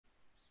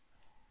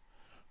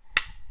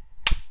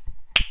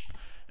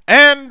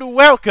And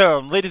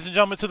welcome, ladies and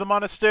gentlemen, to the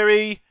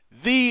monastery,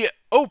 the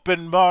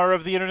open bar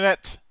of the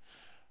internet,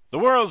 the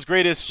world's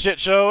greatest shit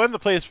show, and the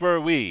place where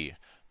we,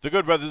 the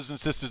good brothers and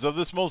sisters of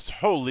this most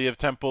holy of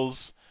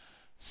temples,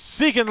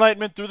 seek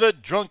enlightenment through the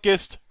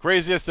drunkest,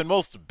 craziest, and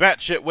most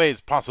batshit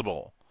ways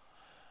possible.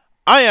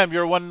 I am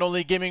your one and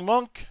only gaming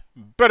monk,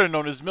 better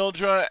known as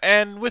Mildra,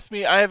 and with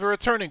me I have a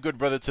returning good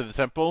brother to the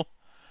temple,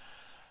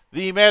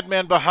 the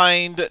madman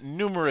behind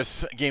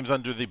numerous games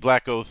under the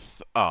Black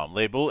Oath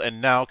label, and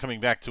now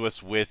coming back to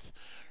us with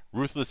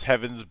Ruthless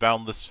Heaven's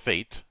Boundless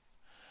Fate,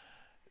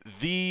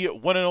 the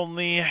one and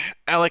only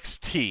Alex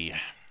T.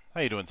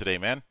 How you doing today,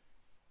 man?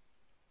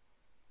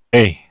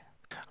 Hey,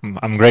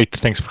 I'm great.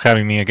 Thanks for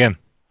having me again.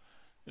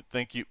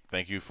 Thank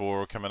you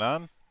for coming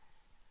on.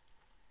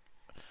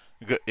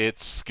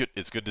 It's good.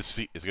 It's good to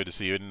see. It's good to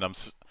see you.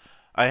 And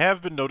I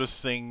have been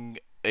noticing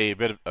a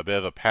bit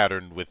of a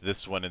pattern with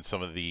this one and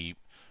some of the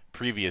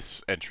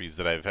previous entries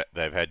that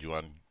I've had you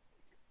on,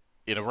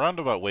 in a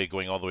roundabout way,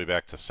 going all the way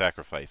back to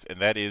Sacrifice, and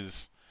that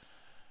is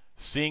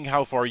seeing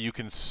how far you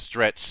can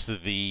stretch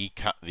the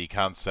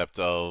concept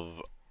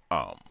of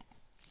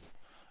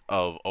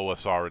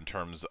OSR in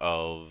terms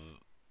of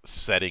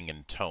setting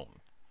and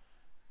tone.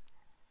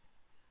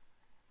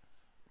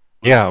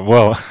 Yeah, Was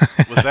well,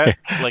 was that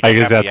like a I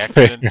guess happy that's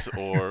fair. accident,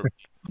 or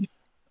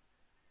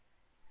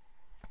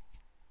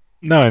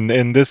No,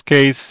 in this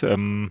case,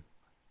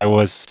 I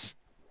was,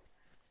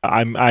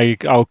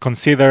 I'll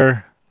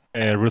consider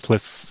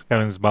Ruthless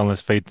Heaven's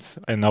Boundless Fate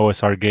an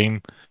OSR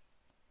game,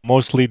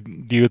 mostly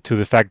due to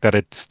the fact that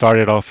it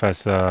started off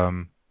as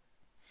a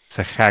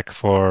hack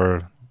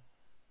for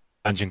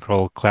Dungeon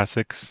Crawl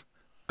Classics.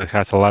 It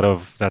has a lot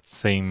of that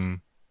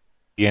same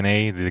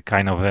DNA, the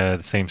kind of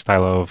the same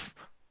style of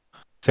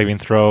saving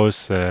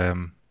throws,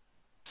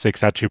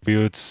 6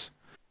 attributes,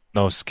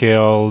 no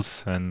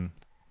skills, and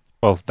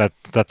well,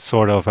 that's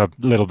sort of a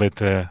little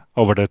bit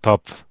over the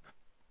top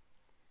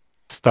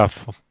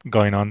stuff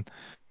going on.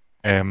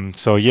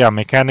 So yeah,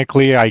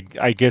 mechanically, I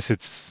guess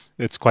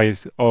it's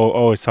quite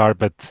OSR,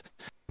 but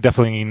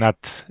definitely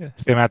not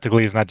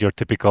thematically. Is not your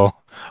typical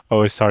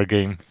OSR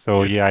game.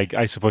 So you're yeah,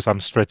 I suppose I'm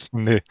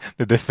stretching the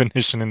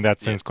definition in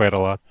that yeah, sense quite a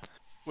lot.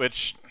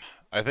 which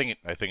I think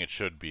it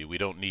should be. We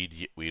don't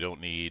need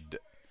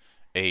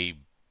a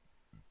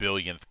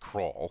billionth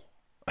crawl,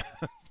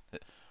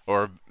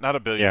 or not a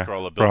billionth Yeah,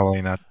 crawl,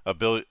 probably not. a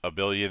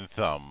billionth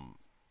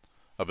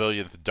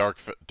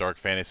dark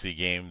fantasy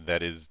game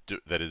that is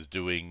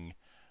doing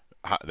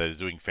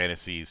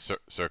fantasy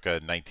circa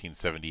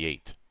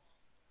 1978.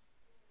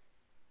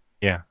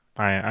 Yeah,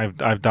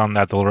 I've done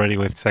that already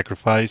with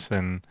Sacrifice,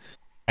 and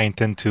I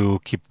intend to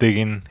keep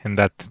digging in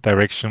that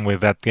direction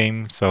with that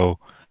game. So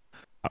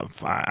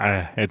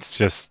it's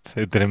just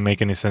it didn't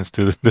make any sense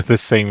to do the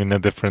same in a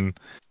different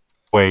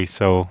way.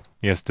 So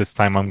yes, this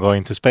time I'm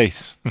going to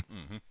space.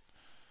 Hmm.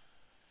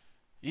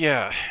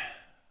 Yeah,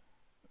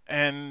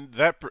 and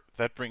that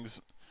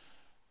brings.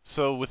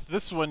 So with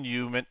this one,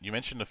 you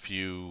mentioned a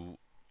few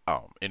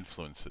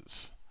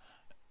influences,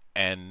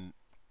 and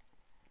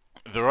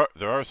there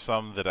are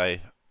some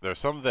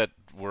that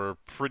were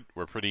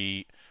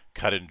pretty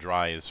cut and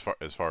dry as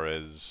far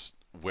as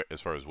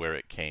where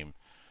it came.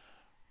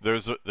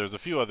 There's a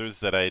few others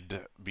that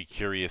I'd be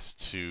curious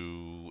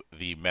to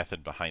the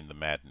method behind the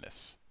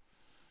madness.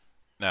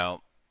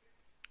 Now,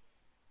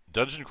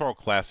 Dungeon Crawl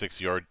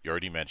Classics, you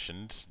already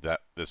mentioned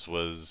that this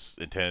was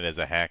intended as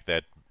a hack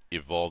that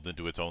evolved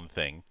into its own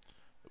thing,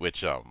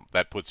 which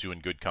that puts you in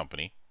good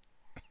company.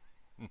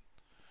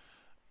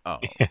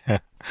 Um, Yeah,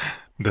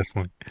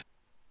 definitely.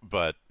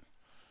 but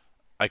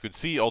I could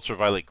see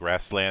Ultraviolet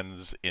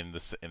Grasslands in the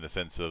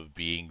sense of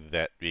being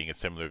a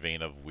similar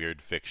vein of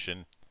weird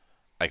fiction.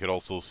 I could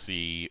also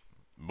see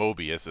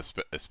Mobius,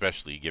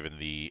 especially given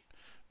the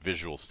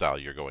visual style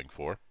you're going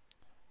for.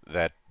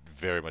 That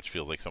very much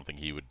feels like something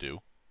he would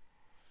do.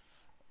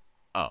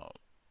 Um,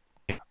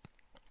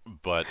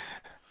 but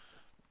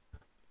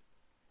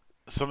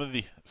some of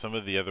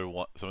the other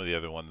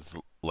ones,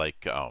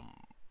 like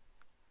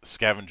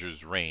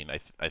Scavenger's Reign,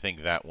 I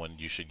think that one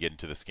you should get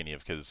into the skinny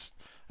of, because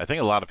I think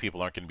a lot of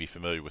people aren't going to be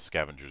familiar with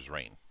Scavenger's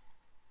Reign.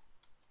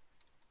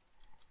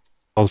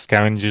 All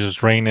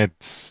Scavengers Reign.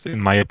 It's in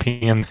my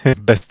opinion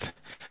best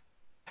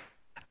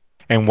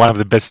and one of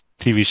the best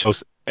TV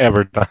shows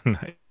ever done.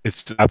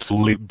 It's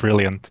absolutely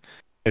brilliant.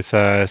 It's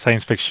a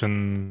science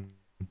fiction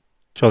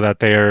show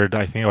that aired,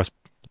 I think it was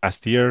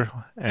last year,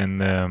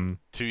 and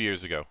 2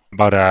 years ago.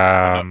 about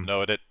Oh,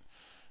 no,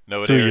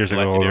 no, two years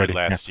ago it aired already.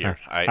 Yeah, last year.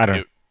 I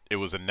don't. It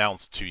was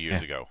announced 2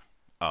 years Yeah, ago.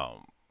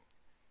 Um,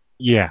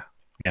 yeah,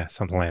 yeah,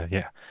 something like that.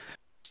 Yeah.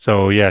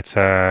 So yeah, it's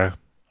a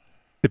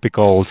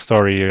typical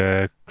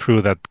story.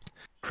 Crew that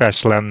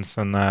crash lands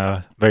on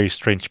a very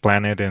strange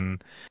planet,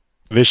 and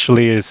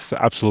visually is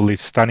absolutely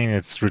stunning.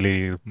 It's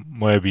really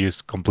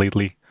Moebius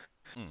completely,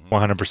 mhm.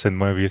 100%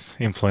 Moebius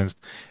influenced.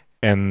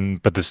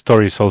 And but the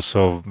story is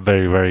also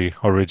very, very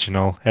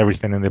original.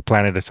 Everything in the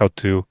planet is out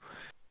to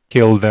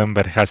kill them,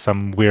 but has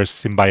some weird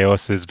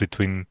symbiosis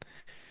between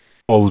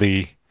all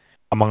the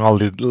among all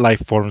the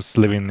life forms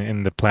living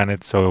in the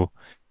planet. So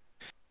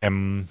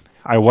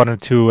I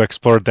wanted to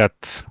explore that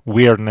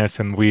weirdness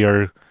and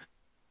weird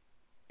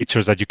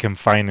features that you can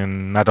find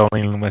in not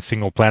only in a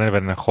single planet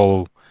but in a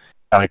whole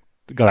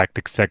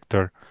galactic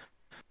sector.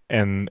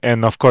 And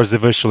of course the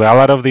visual. A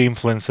lot of the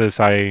influences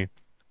I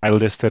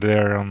listed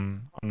there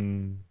on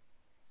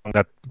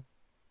that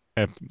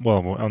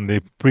well on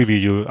the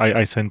preview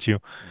I sent you.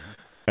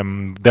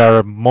 Hmm. They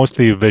are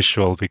mostly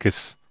visual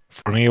because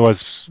for me it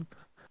was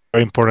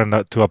very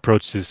important to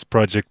approach this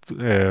project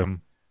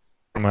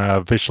from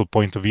a visual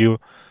point of view,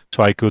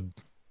 so I could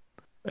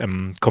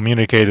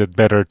communicate it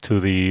better to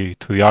the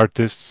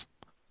artists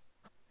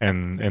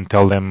and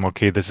tell them,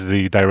 okay, this is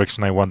the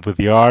direction I want with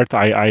the art.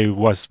 I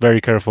was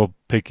very careful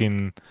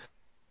picking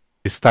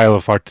the style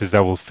of artist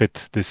that will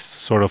fit this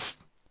sort of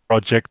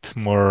project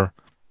more.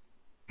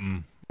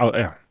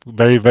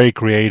 Very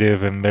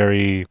creative and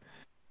very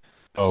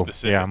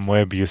yeah, Specific.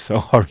 Moebius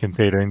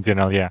orientated in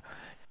general. Yeah,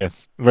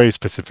 yes, very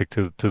specific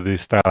to the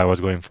style I was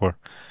going for.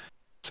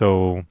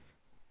 So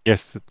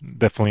yes,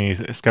 definitely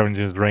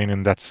Scavenger's Reign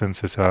in that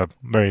sense is a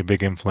very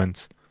big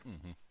influence.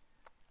 Hmm.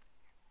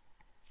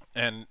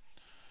 And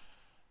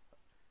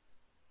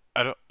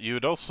you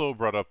had also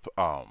brought up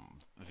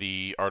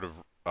the art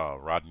of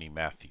Rodney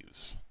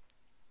Matthews,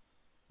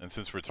 and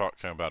since we're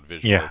talking about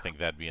visual, I Yeah, think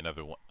that'd be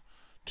another one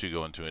to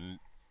go into. And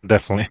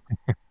definitely.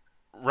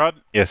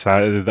 Rod, Yes,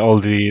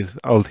 all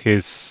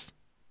his.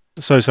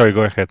 Sorry.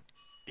 Go ahead.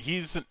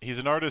 he's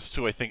an artist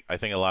who I think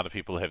a lot of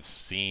people have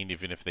seen,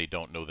 even if they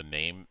don't know the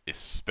name,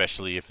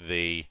 especially if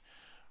they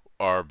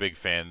are big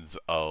fans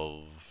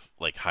of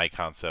like high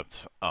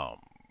concept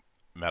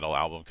metal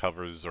album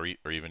covers, or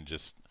even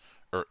just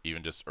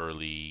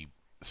early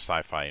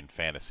sci-fi and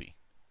fantasy.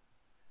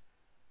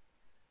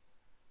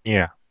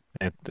 Yeah,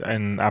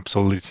 and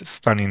absolutely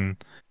stunning.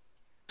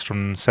 It's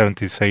from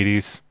 70s,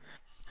 80s.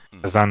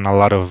 Has Hmm. done a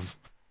lot of.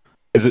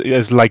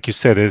 Is like you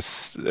said,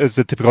 is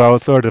the typical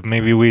author that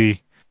maybe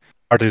we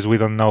artists we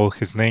don't know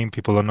his name,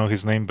 people don't know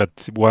his name,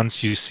 but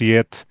once you see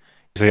it,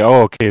 you say,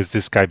 "Oh, okay, it's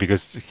this guy,"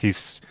 because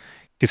his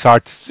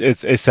art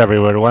it's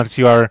everywhere. Once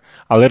you are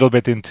a little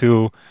bit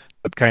into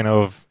that kind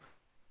of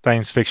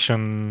science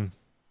fiction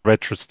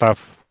retro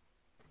stuff,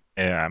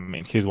 yeah, I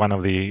mean, he's one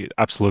of the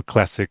absolute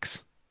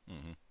classics.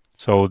 Hmm.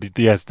 So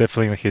yes,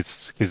 definitely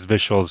his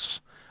visuals.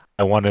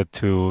 I wanted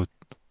to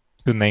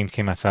name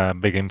him as a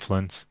big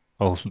influence.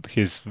 All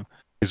his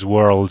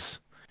worlds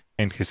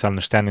and his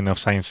understanding of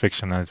science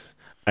fiction as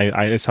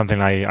I is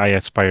something I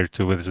aspire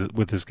to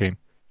with this game.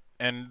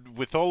 And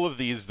with all of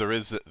these, there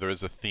is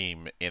a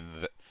theme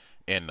in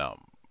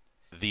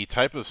the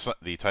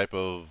type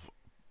of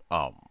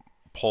um,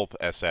 pulp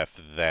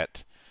SF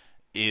that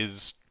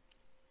is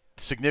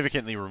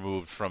significantly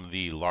removed from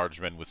the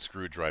large men with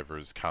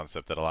screwdrivers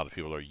concept that a lot of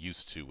people are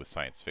used to with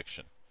science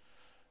fiction.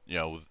 You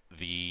know,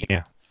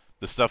 Yeah,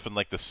 the stuff in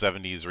like the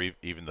 70s or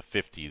even the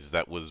 50s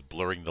that was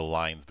blurring the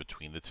lines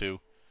between the two.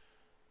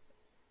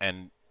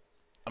 And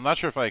I'm not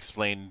sure if I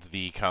explained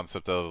the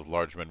concept of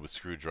large men with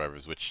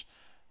screwdrivers, which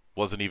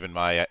wasn't even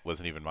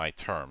my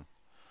term,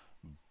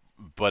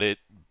 but it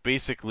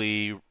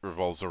basically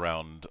revolves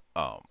around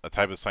a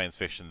type of science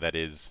fiction that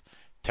is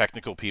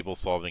technical people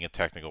solving a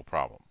technical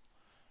problem.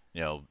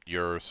 You know,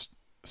 your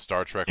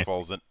Star Trek yeah,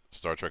 falls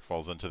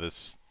into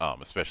this,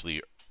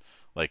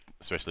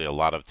 especially a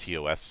lot of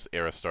TOS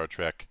era Star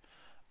Trek.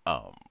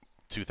 Um,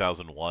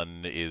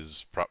 2001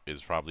 is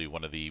probably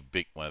one of the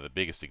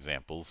biggest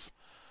examples.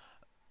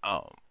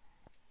 Um,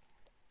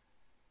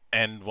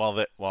 and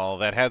while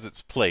that has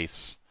its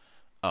place,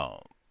 um,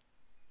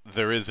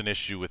 there is an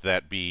issue with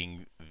that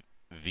being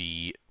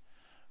the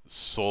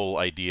sole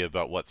idea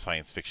about what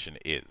science fiction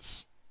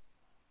is.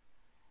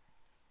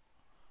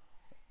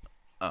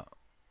 Uh,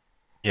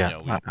 you yeah.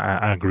 know,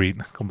 I agreed,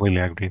 completely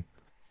agreed.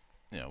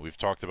 we've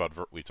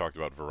talked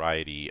about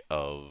variety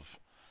of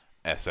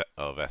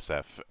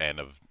SF and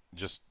of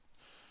just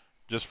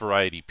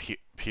variety.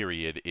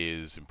 Period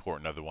is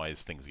important.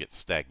 Otherwise, things get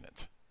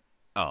stagnant.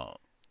 Uh,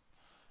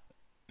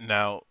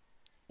 Now,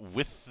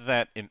 with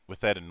that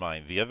in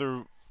mind, the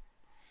other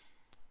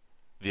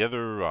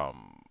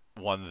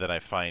one that I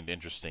find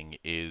interesting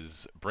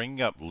is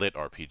bringing up lit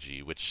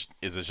RPG, which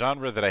is a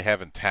genre that I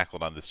haven't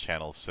tackled on this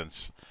channel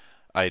since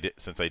I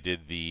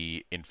did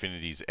the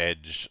Infinity's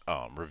Edge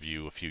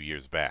review a few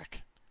years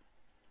back.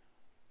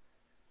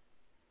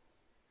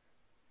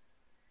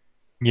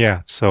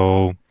 Yeah.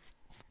 So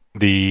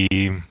the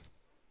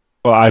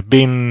well, I've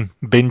been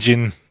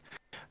binging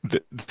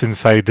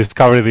since I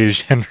discovered the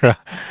genre,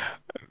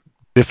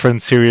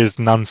 different series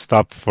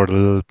nonstop for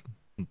the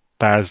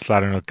past I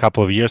don't know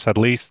couple of years at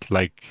least,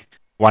 like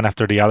one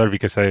after the other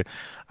because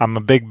I'm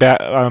a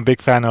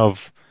big fan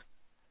of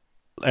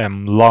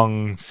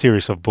long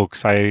series of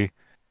books.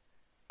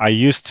 I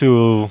used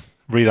to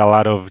read a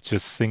lot of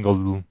just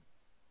single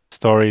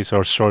stories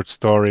or short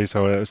stories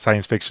or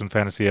science fiction,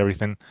 fantasy,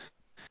 everything.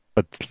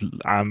 But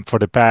for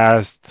the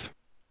past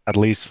at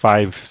least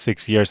 5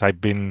 6 years,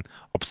 I've been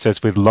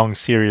obsessed with long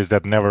series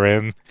that never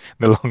end.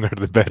 The longer,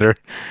 the better,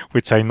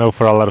 which I know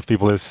for a lot of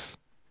people is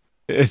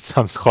it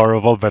sounds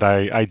horrible, but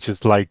I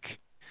just like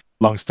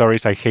long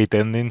stories. I hate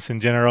endings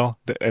in general.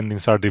 The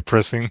endings are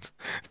depressing.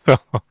 So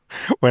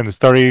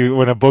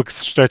when a book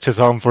stretches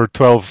on for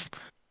 12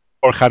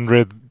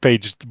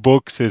 400-page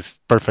books is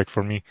perfect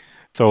for me.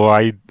 So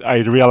I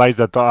realized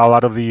that a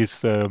lot of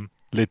these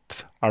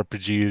lit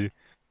RPG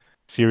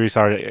series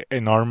are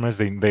enormous.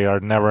 They are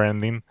never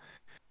ending,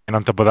 and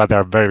on top of that, they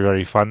are very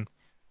very fun.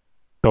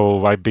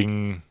 So I've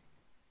been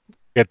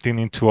getting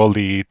into all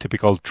the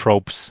typical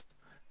tropes,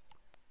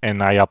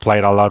 and I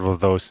applied a lot of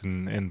those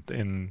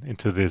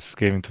into this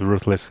game, into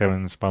Ruthless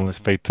Heavens, Boundless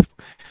Hmm. Fate,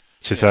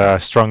 which is Yeah, a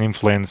strong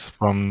influence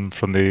from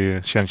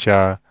the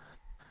xianxia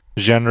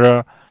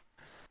genre,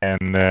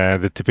 and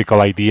the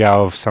typical idea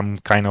of some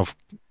kind of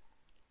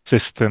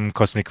system,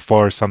 cosmic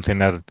force, something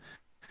that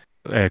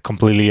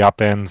completely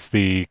upends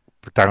the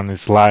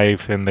protagonist's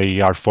life, and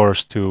they are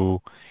forced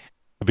to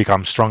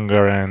become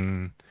stronger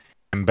and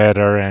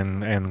better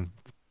and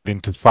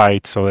into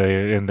fights, so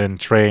and then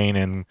train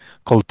and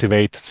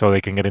cultivate so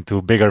they can get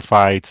into bigger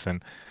fights,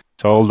 and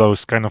so all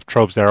those kind of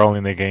tropes they're all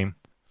in the game.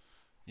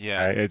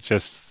 yeah. It's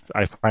just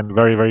I find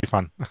very very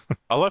fun.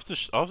 I'll have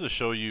to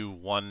show you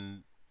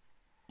one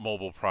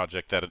mobile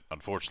project that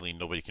unfortunately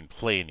nobody can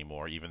play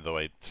anymore, even though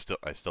I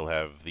still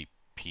have the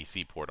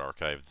PC port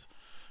archived,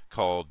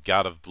 called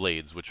God of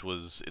Blades, which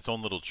was its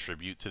own little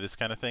tribute to this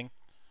kind of thing.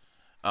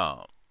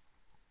 Um,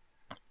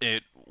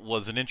 it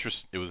was an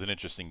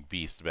interesting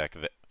beast back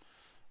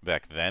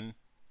then,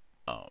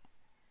 um,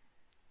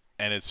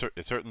 and it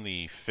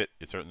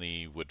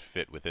certainly would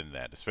fit within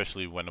that,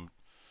 especially when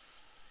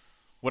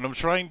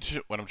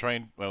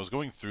I was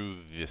going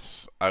through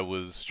this, I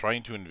was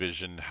trying to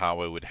envision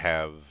how I would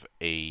have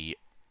a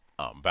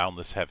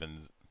Boundless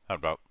Heavens,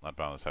 not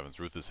Boundless Heavens,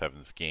 Ruthless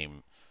Heavens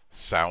game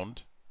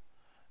sound.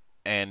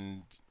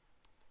 And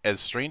as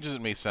strange as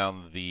it may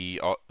sound, the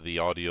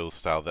audio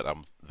style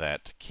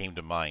that came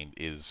to mind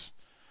is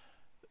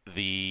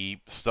the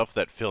stuff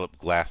that Philip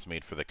Glass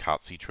made for the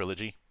Kotze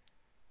trilogy,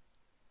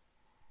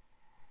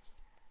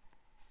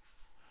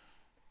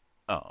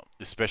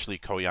 especially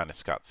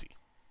Koyaanisqatsi.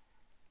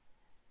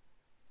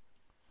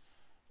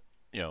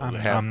 You know,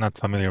 I'm not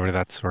familiar with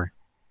that. Sorry.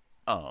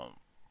 um,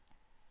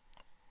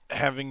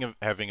 having a,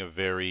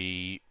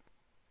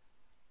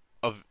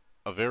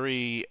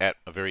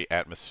 a very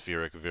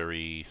atmospheric,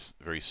 very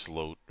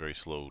slow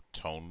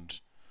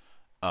toned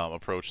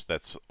approach.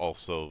 That's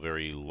also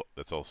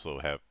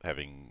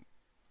having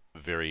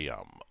very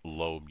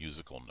low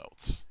musical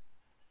notes.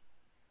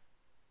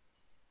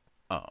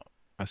 Uh,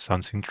 That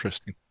sounds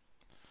interesting.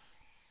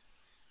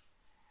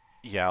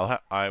 yeah,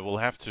 I will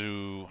have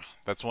to.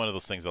 That's one of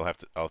those things I'll have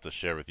to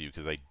share with you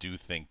because I do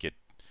think it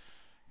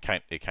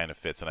kind of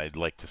fits, and I'd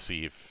like to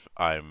see if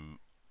I'm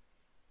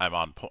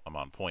on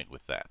point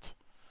with that.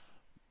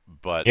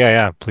 But Yeah,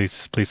 yeah.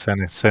 Please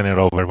send it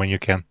over when you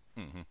can.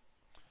 mhm.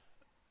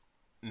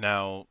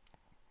 Now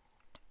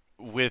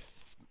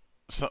with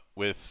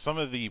with some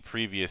of the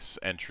previous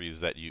entries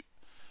that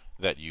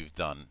you've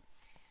done,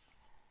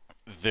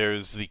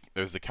 there's the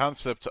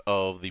concept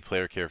of the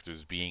player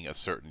characters being a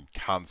certain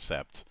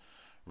concept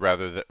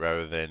rather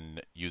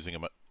than using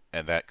them,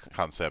 and that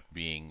concept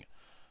being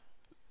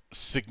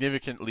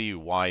significantly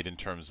wide in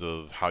terms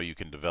of how you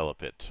can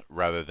develop it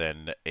rather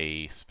than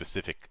a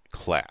specific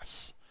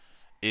class.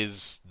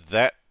 Is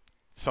that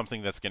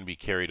something that's going to be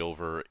carried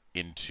over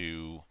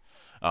into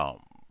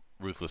um,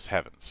 Ruthless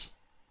Heavens?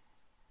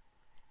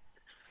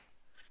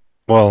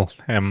 Well,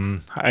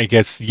 I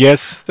guess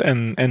yes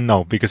and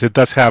no, because it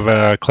does have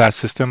a class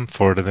system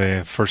for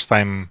the first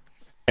time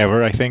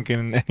ever, I think,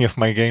 in any of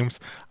my games.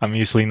 I'm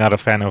usually not a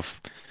fan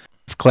of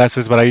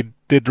classes, but I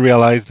did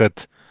realize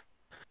that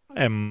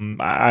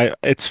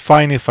it's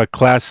fine if a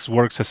class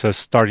works as a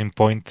starting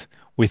point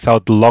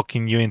without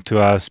locking you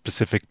into a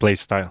specific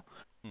playstyle.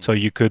 So Hmm.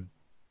 you could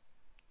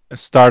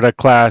start a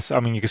class. I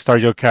mean, you could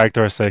start your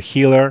character as a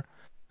healer,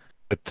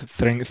 but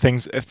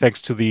thanks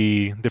to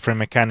the different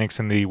mechanics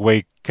and the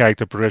way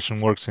character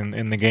progression works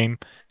in the game,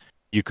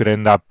 you could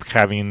end up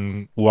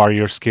having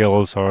warrior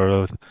skills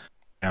or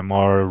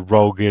more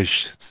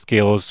roguish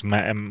skills,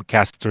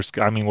 caster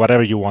I mean,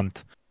 whatever you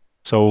want.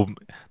 So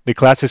the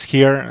classes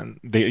here,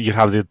 you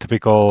have the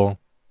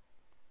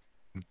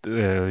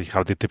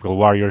typical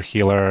warrior,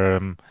 healer,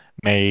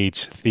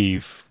 mage,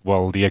 thief.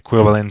 Well, the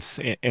equivalents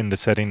in the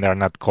setting, they're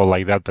not called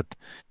like that, but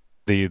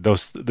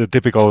the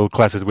typical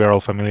classes we are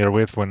all familiar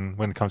with when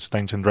it comes to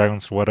Dungeons and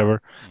Dragons or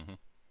whatever. Hmm.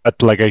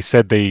 But like I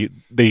said, they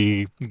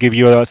give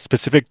you a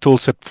specific tool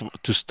set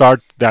to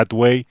start that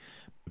way.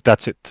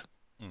 That's it.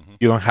 Hmm.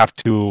 You don't have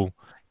to.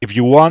 If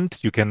you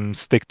want, you can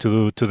stick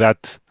to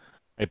that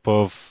type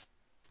of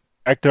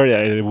character. Yeah,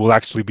 it will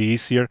actually be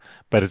easier,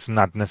 but it's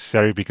not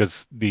necessary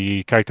because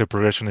the character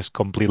progression is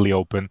completely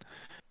open.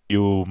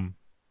 You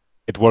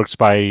It works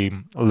by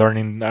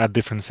learning a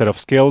different set of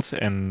skills,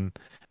 and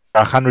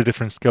there are 100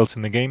 different skills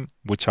in the game,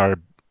 which are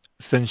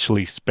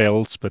essentially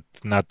spells, but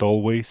not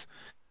always.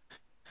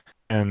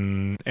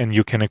 And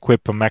you can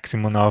equip a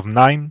maximum of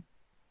 9,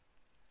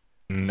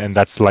 and Hmm.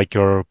 that's like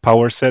your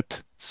power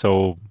set.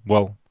 So,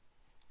 well,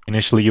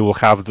 initially you will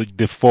have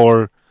the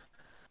 4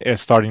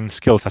 starting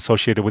skills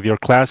associated with your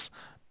class.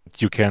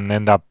 You can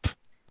end up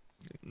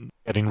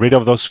getting rid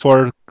of those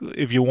four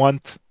if you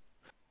want.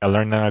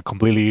 Learn a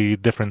completely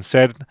different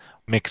set,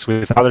 mix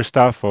with other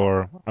stuff,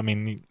 or I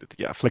mean,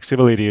 yeah,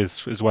 flexibility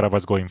is what I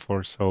was going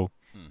for.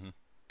 Hmm.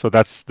 So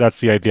that's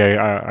the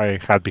idea I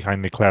had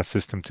behind the class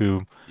system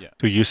Yeah.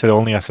 to use it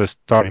only as a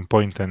starting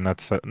point and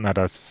not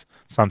as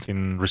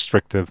something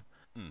restrictive.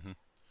 Hmm.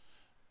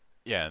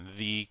 Yeah, and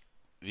the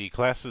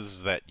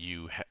classes that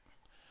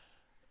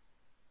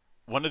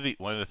one of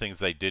the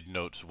things I did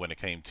note when it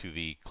came to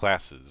the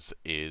classes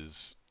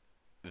is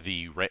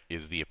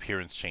the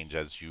appearance change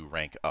as you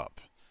rank up.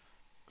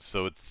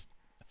 So it's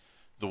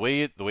the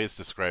way it's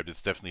described.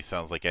 It definitely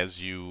sounds like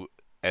as you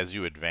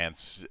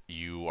advance,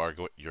 you're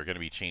going to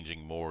be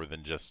changing more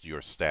than just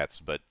your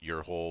stats, but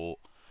your whole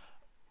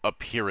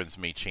appearance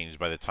may change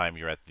by the time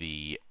you're at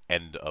the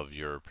end of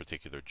your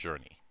particular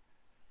journey.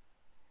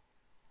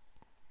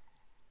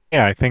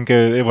 Yeah, I think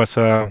it was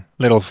a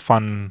little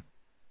fun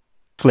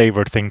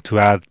flavor thing to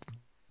add.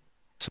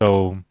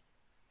 So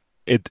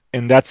it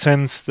in that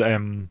sense,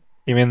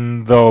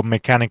 even though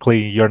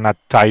mechanically you're not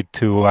tied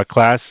to a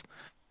class,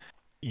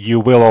 you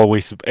will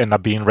always end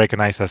up being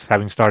recognized as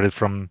having started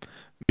from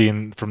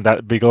being from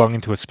that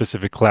belonging to a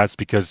specific class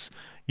because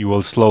you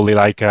will slowly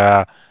like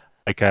a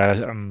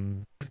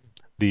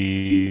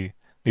the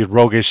the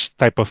roguish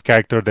type of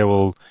character that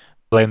will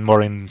blend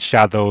more in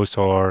shadows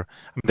or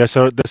I mean, there's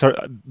a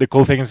the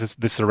cool thing is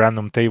this is a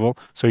random table,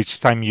 so each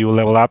time you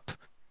level up,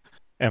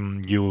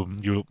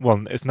 you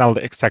well it's not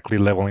exactly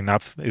leveling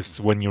up, it's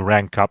Hmm. when you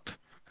rank up.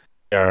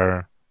 There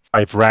are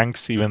five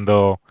ranks, even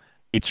though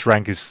each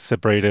rank is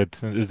separated,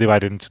 is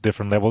divided into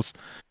different levels.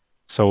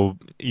 So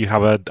you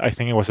have I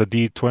think it was a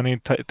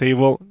D20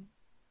 table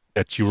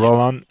that you Yeah. roll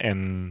on,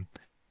 and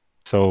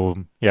so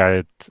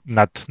yeah,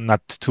 not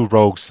two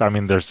rogues. I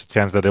mean, there's a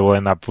chance that they will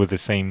end up with the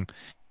same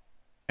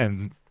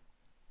and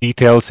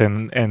details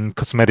and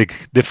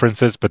cosmetic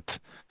differences, but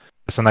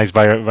it's a nice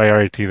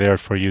variety there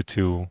for you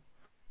Hmm.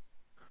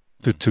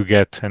 to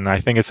get, and I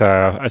think it's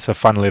a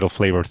fun little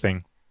flavor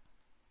thing.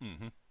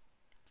 Hmm.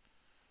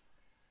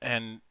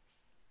 And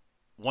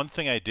one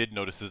thing I did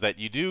notice is that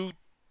you do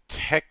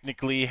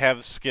technically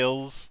have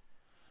skills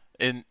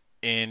in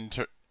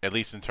at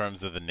least in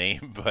terms of the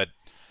name, but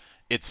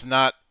it's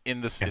not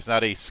in this. Yeah. It's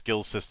not a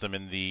skill system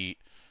in the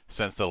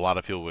sense that a lot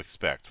of people would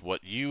expect.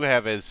 What you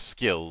have as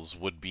skills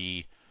would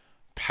be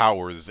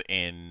powers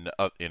in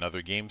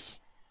other games.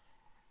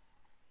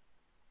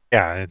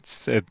 Yeah,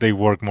 they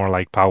work more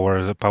like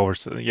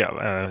powers.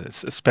 Yeah,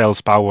 spells,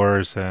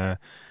 powers,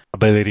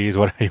 abilities,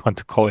 whatever you want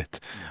to call it.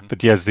 Hmm.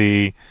 But yes,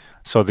 the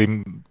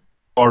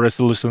core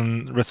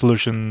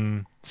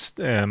resolution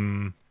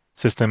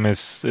system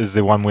is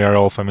the one we are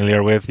all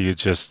familiar with. You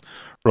just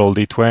roll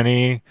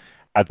d20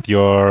 at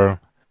your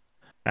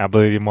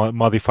ability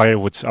modifier,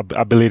 which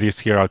abilities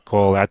here are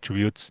called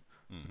attributes.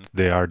 Hmm.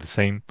 They are the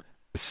same.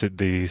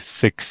 The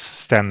six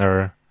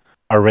standard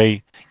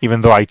array,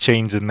 even though I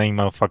changed the name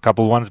of a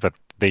couple ones, but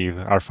they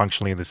are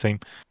functionally the same.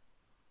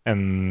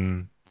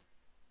 And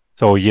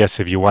so yes,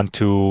 if you want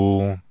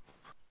to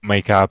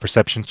make a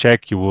perception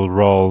check, you will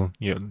roll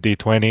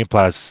d20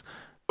 plus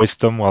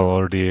wisdom, well,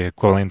 or the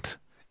equivalent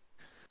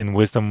in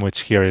wisdom,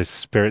 which here is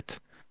spirit.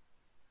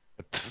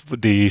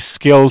 But the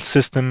skill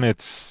system,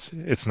 it's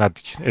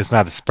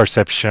not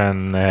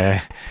perception,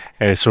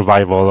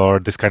 survival, or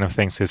this kind of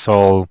things. It's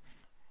all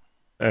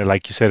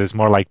like you said, it's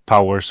more like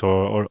powers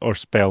or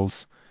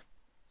spells,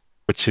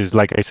 which is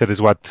like I said,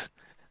 is what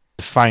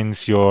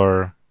defines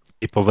your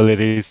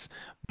capabilities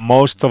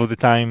most of the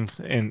time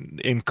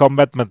in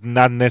combat, but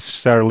not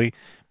necessarily.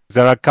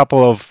 There are a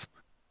couple of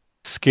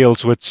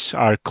skills which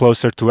are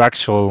closer to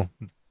actual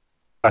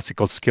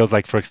classical skills,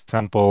 like for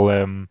example,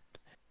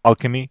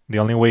 alchemy. The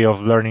only way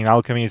of learning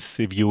alchemy is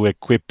if you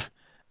equip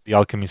the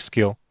alchemy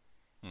skill,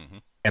 Hmm.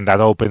 and that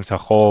opens a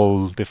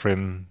whole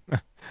different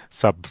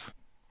sub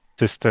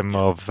system Yeah.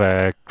 of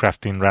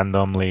crafting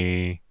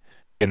randomly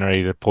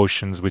generated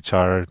potions, which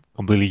are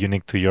completely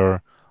unique to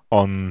your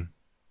own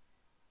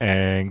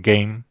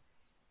game.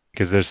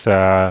 Because there's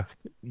a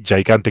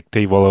gigantic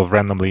table of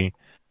randomly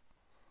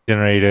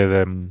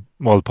generated,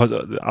 well,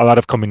 a lot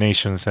of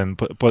combinations and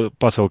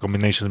puzzle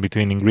combinations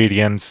between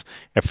ingredients,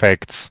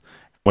 effects,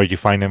 where you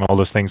find them, all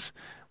those things.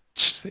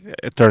 Which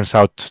it turns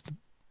out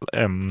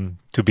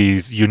to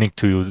be unique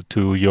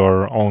to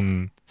your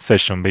own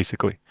session,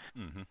 basically.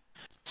 Hmm.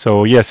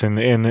 So yes,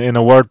 in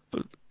a word,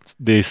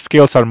 the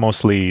skills are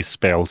mostly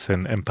spells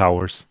and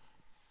powers.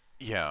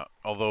 Yeah.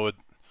 Although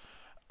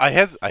I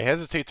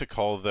hesitate to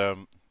call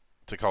them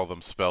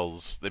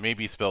spells. They may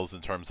be spells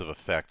in terms of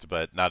effect,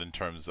 but not in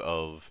terms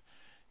of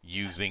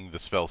using the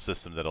spell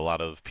system that a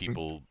lot of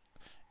people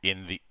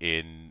in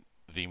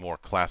the more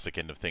classic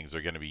end of things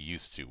are going to be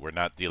used to. We're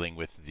not dealing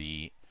with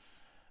the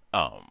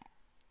um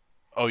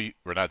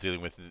we're not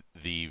dealing with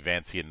the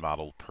Vancian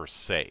model per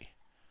se.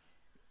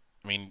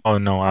 I mean, Oh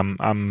no, I'm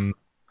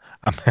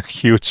a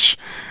huge.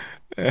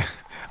 Uh,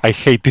 I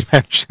hate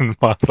dimension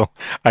model.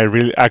 I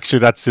really actually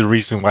that's the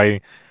reason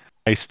why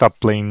I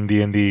stopped playing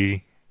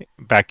D&D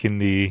back in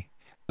the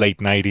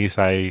late 90s.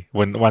 I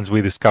when once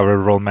we discovered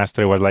Roll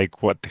Master, I was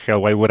like, what the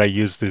hell? Why would I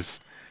use this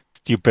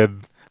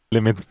stupid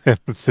limit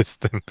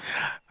system?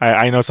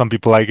 I know some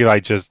people like it.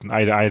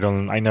 I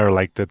don't I never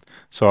liked it.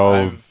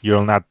 So I've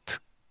you'll not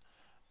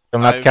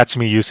I've catch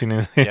me using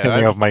it in yeah,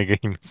 any of my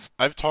games.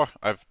 I've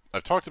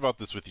talked about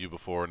this with you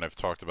before, and I've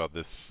talked about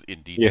this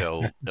in Yeah,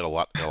 detail in a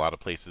lot of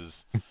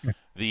places.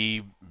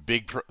 The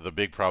big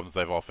problems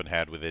I've often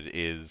had with it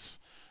is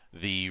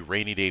the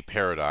rainy day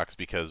paradox,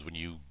 because when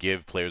you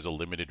give players a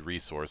limited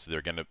resource,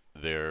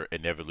 they're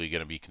inevitably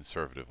gonna be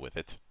conservative with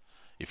it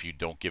if you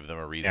don't give them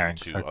a yeah, reason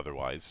to exactly.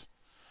 otherwise.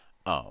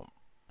 Um,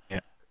 Yeah,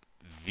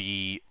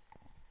 the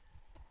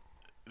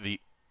the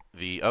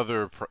the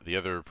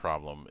other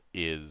problem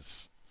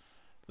is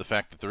the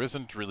fact that there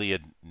isn't really a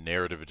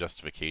narrative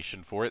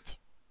justification for it.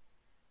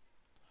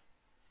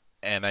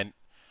 And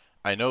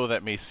I know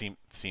that may seem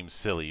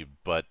silly,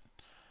 but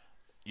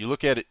you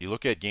look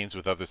at games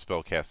with other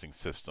spellcasting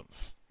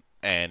systems,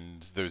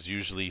 and there's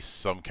usually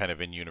some kind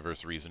of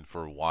in-universe reason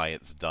for why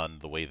it's done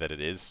the way that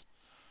it is.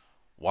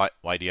 Why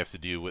do you have to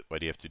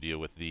deal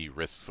with the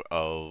risks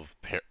of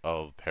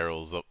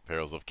perils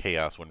of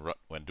chaos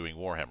when doing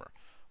Warhammer?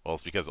 Well,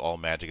 it's because all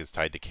magic is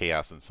tied to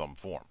chaos in some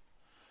form.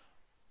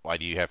 Why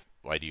do you have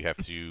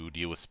to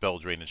deal with spell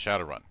drain and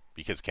Shadowrun?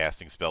 Because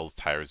casting spells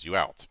tires you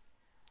out.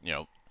 You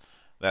know,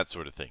 that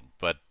sort of thing.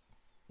 But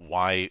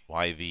why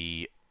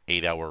the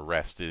 8 hour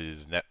rest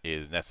is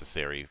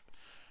necessary,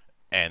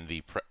 and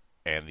the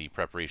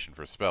preparation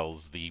for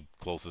spells, the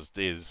closest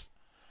is,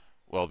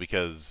 well,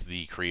 because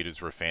the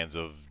creators were fans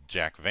of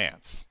Jack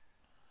Vance,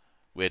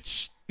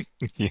 which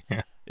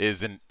yeah,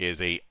 is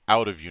a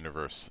out of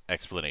universe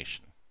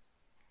explanation,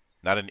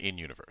 not an in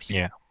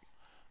universe. yeah,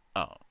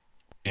 Uh,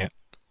 yeah.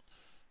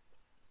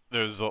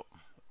 there's a,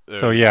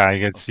 So yeah, I there's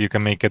guess you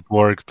can make it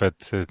work, but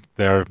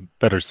there are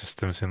better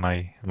systems in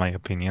my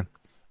opinion.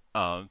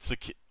 it's a,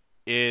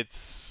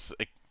 it's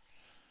a,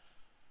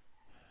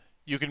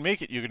 you can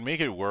make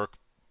it work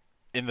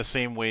in the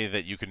same way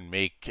that you can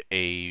make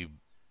a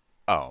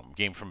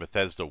game from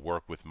Bethesda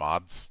work with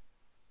mods.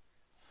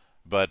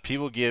 But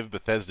people give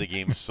Bethesda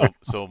games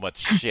so much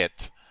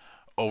shit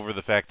over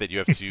the fact that you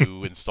have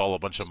to install a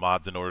bunch of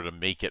mods in order to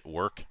make it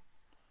work.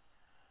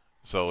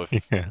 So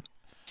if Yeah,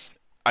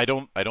 I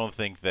don't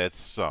think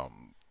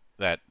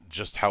that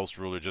just house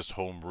rule or just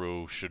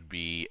homebrew should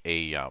be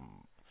a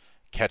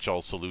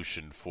catch-all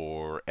solution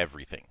for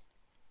everything.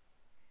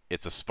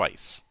 It's a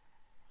spice.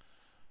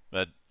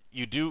 But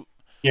you do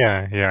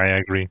yeah, yeah. I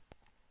agree.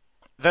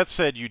 that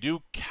said, you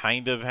do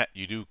kind of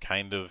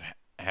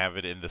have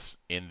it in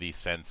the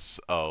sense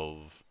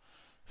of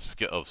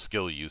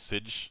skill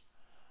usage.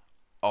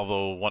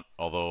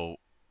 Although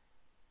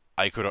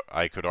I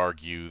could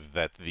argue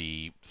that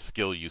the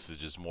skill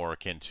usage is more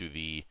akin to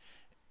the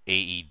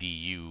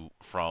AEDU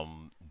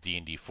from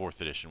D&D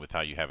Fourth Edition with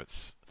how you have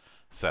it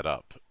set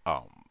up.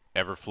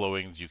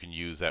 Everflowings you can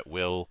use at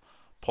will,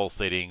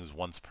 pulsatings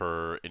once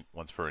per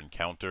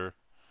encounter,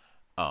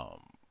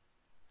 um,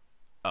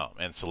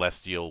 and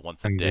celestial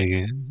once a And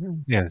day.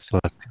 yeah,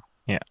 Celestial.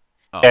 Yeah,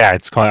 Um, yeah.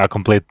 It's a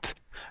complete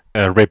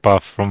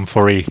rip-off from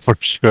 4E for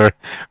sure,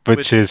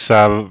 which which is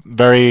a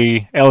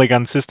very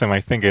elegant system.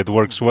 I think it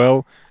works mhm.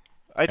 well,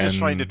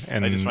 and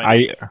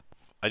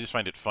I just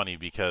find it funny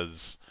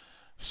because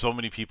so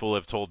many people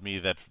have told me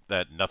that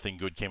nothing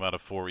good came out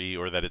of 4E,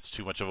 or that it's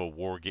too much of a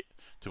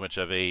too much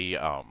of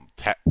a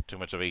too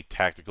much of a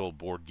tactical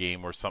board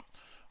game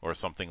or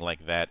something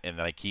like that, and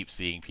then I keep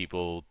seeing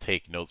people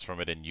take notes from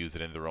it and use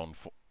it in their own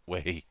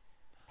way.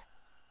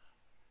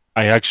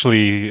 I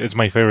actually it's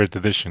my favorite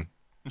edition.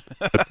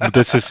 But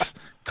this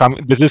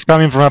is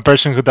coming from a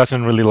person who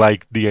doesn't really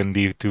like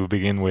D&D to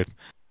begin with.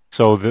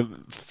 So the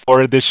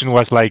 4 edition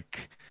was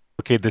like,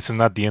 okay, this is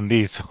not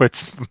D&D, so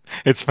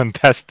it's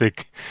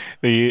fantastic.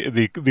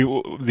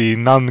 The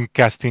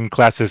non-casting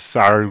classes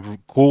are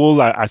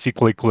cool, as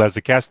equally cool as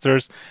the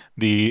casters.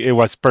 It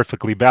was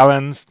perfectly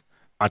balanced,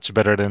 much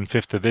better than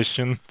 5th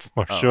edition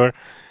for Um, sure.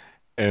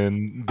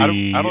 And I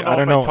don't I know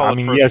if don't I'd know. call I it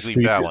mean, yes, perfectly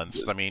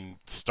balanced. I mean,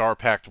 Star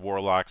Pact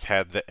Warlocks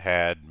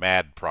had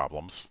mad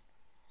problems.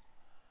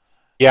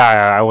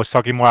 yeah, I was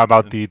talking more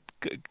about the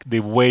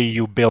way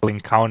you build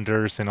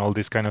encounters and all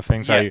these kind of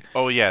things. Yeah.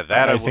 Oh yeah,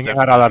 I think it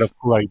had a lot of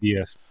cool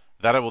ideas.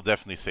 that I will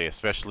definitely say,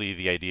 especially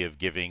the idea of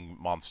giving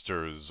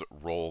monsters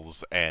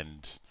roles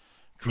and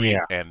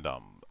create Yeah. and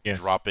Yes.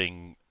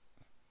 dropping.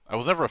 I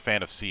was never a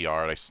fan of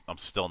CR. I'm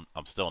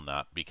still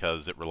not,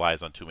 because it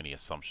relies on too many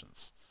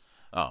assumptions.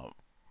 Um,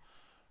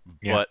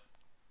 Yeah. but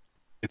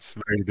It's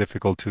very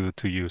difficult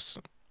to use.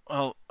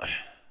 well,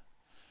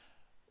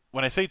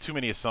 when I say too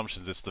many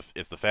assumptions, it's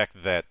the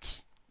fact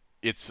that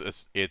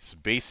it's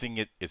basing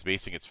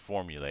its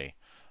formulae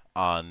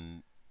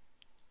on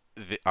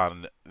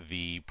on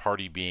the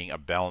party being a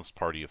balanced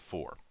party of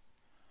four.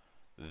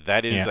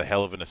 That is Yeah. a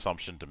hell of an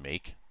assumption to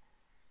make.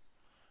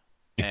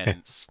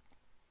 And Yes.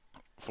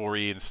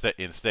 4E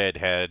instead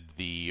had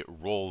the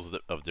roles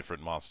of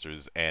different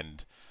monsters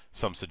and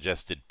some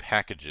suggested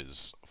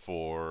packages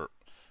for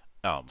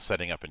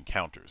setting up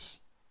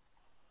encounters.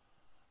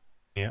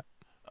 Yeah.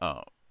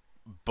 Uh,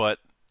 but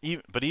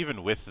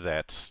even with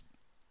that,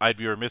 I'd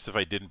be remiss if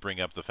I didn't bring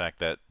up the fact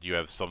that you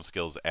have some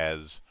skills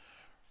as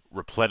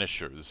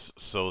replenishers,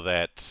 so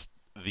that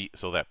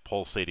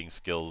pulsating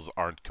skills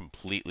aren't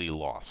completely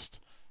lost.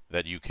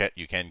 That you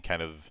can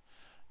kind of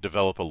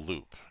develop a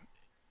loop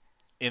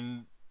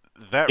in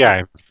that.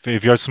 Yeah,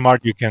 if you're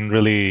smart, you can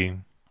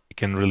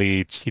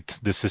really cheat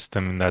the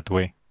system in that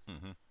way.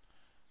 Mhm.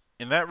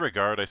 In that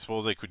regard, I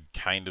suppose I could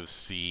kind of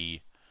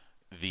see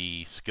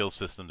the skill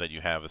system that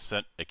you have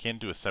akin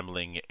to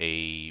assembling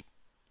a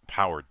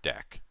power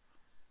deck.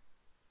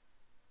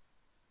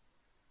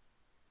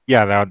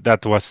 Yeah,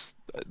 that was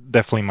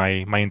definitely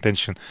my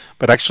intention.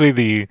 But actually,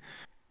 the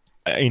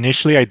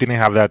initially I didn't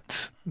have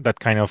that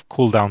kind of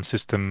cooldown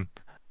system.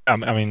 I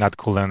mean, not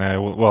cooldown.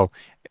 Well,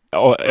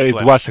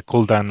 it was Replenish. a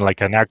cooldown,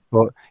 like an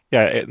actual.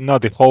 Yeah, no,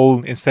 the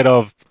whole instead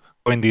of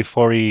going the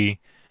 40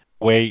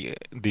 way,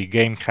 the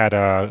game had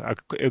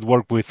it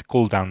worked with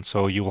cooldown.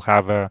 So you'll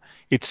have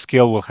each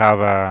skill will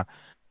have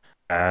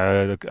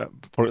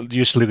for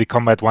usually the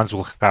combat ones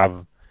will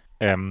have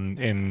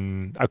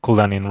in a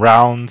cooldown in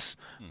rounds.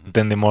 Hmm.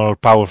 Then the more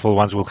powerful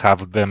ones will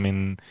have them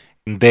in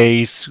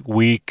days,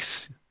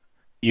 weeks,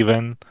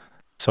 even.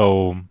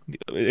 So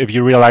if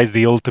you realize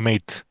the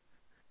ultimate,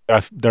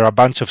 there are a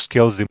bunch of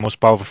skills. The most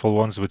powerful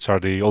ones, which are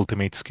the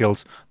ultimate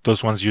skills,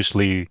 those ones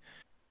usually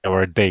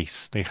were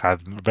days. They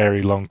had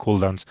very long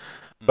cooldowns.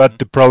 Hmm. But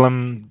the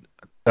problem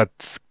that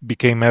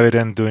became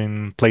evident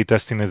during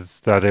playtesting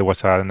is that it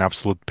was an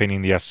absolute pain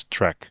in the ass to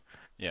track.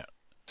 Yeah.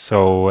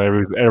 So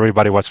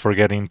everybody was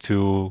forgetting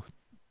to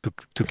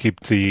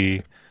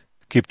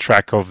keep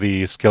track of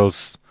the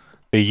skills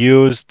they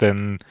used,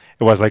 and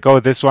it was like, oh,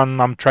 this one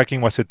I'm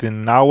tracking. Was it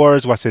in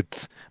hours? Was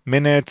it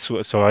minutes?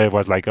 So I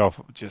was like, oh,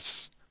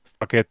 just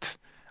fuck it.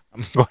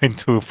 I'm going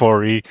to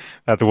 4E.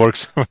 That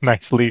works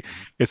nicely.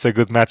 Hmm. It's a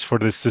good match for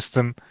this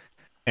system.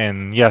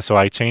 And yeah, so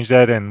I changed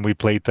that, and we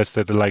play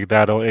tested it like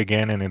that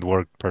again, and it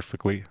worked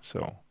perfectly.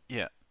 So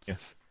Yeah.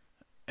 yes.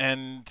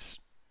 And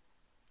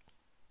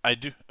I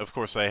do, of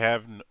course, of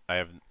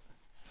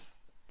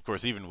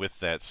course, even with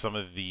that,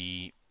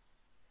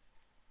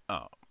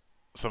 uh,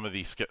 some of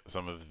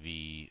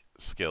the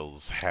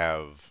skills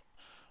have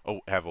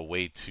a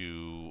way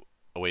to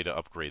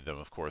upgrade them.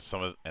 Of course,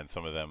 some of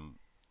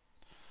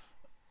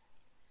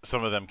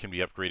them can be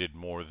upgraded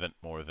more than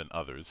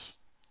others.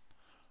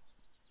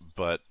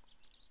 But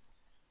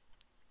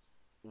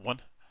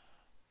one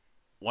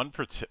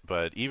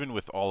but even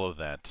with all of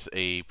that,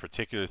 a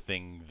particular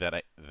thing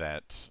that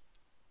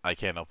I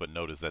can't help but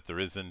notice that there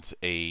isn't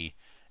a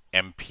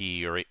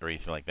MP or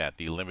anything like that.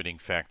 The limiting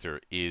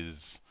factor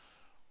is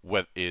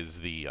what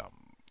is the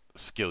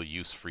skill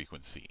use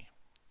frequency.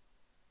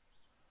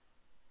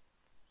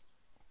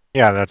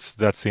 Yeah, that's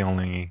the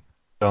only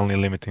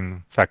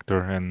limiting factor,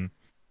 and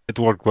it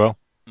worked well.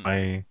 Hmm.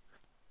 I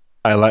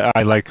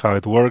I like how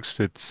it works.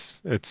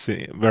 It's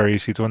very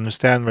easy to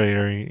understand.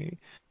 Very,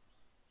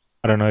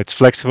 I don't know. It's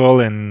flexible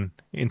and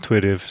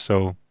intuitive.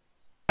 So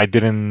I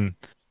didn't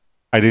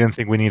I didn't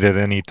think we needed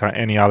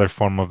any other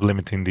form of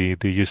limiting the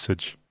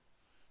usage.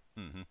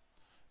 Hmm.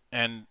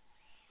 And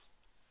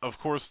of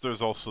course,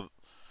 there's also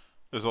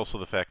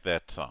the fact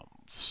that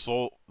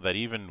soul that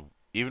even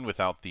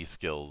without these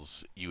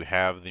skills, you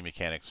have the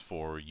mechanics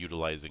for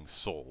utilizing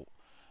soul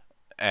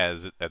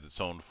as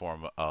its own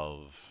form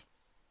of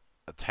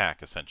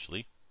attack,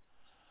 essentially.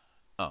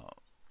 Uh,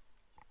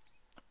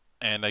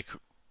 and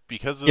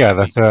because Yeah, of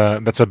the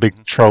that's a big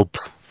Mhm. trope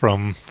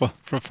from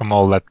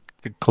all that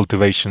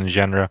cultivation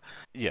genre.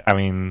 Yeah, I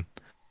mean,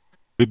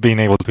 being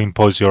able to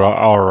impose your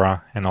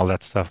aura and all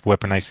that stuff,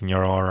 weaponizing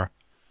your aura.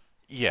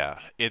 yeah,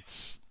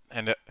 it's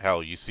and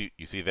hell, you see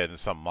that in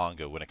some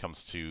manga when it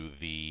comes to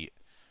the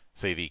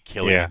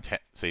Yeah.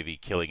 say the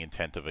killing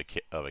intent of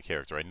of a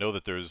character. I know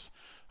that there's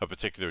a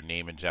particular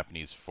name in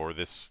Japanese for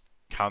this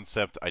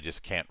concept. I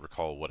just can't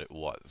recall what it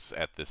was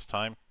at this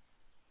time.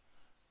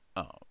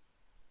 Uh,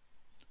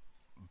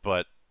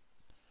 but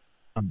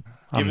I'm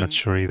not given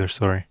sure either.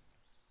 Sorry.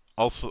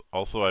 also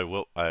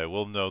I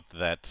will note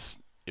that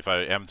if I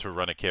am to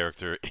run a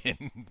character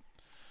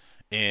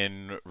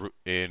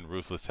in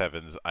Ruthless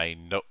Heavens, I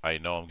know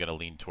I'm gonna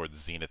lean towards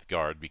Zenith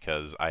Guard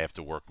because I have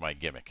to work my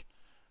gimmick.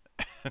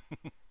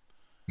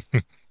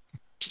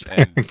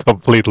 And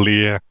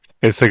Completely. Yeah,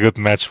 it's a good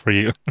match for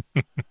you.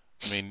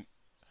 I mean,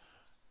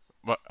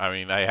 I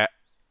mean,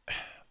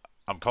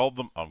 I'm called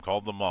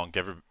the monk.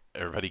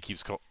 Everybody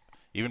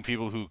even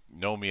people who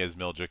know me as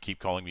Mildra keep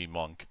calling me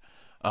monk.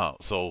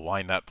 So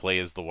why not play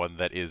as the one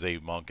that is a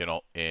monk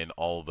in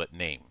all but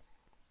name?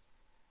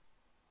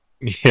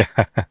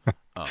 Yeah.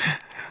 Uh,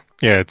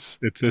 Yeah,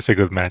 it's a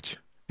good match,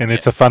 and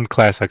yeah. it's a fun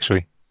class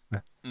actually.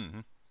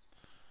 Hmm.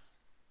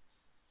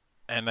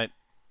 And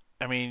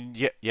I mean,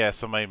 yeah.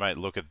 Somebody might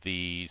look at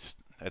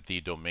at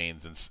the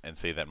domains and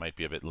say that might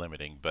be a bit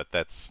limiting, but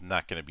that's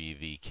not going to be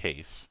the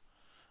case.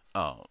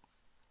 Um,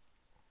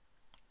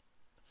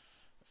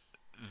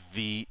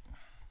 the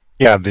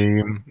Yeah,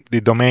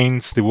 the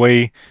domains, the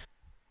way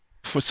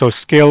so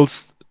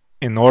skills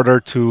in order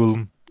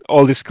to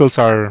all the skills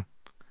are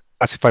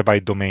classified by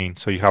domain.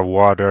 So you have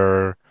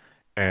water,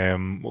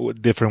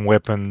 different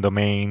weapon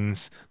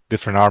domains,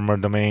 different armor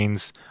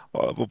domains.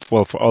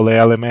 Well, for all the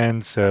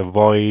elements,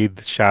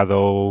 void,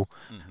 shadow,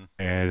 Mm-hmm.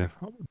 uh,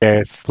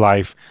 death,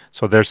 life.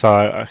 So there's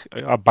a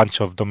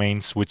bunch of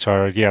domains which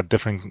are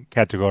different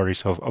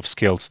categories of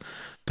skills.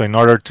 So in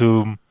order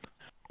to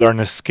learn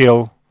a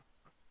skill,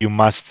 you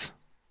must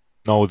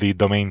know the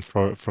domain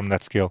from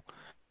that skill.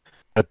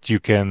 But you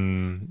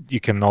can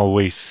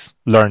always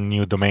learn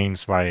new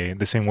domains by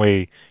the same way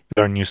you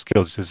learn new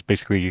skills is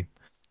basically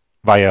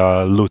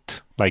via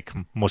loot, like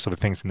most of the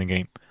things in the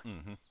game.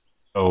 Mm-hmm.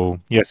 So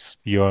yes,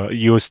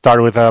 you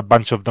start with a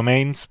bunch of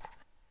domains,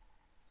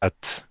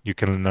 but you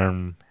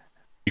can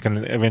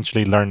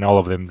eventually learn all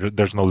of them.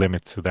 There's no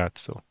limit to that.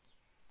 So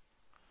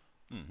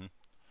Mm-hmm.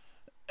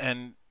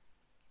 And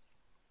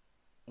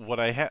what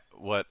I have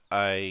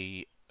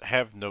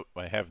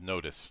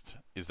noticed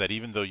is that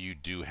even though you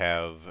do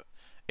have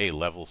a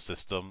level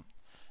system,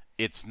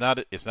 it's not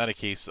a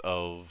case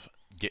of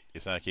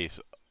it's not a case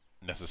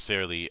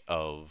necessarily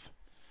of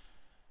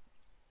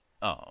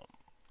um,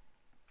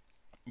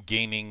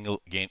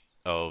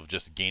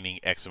 just gaining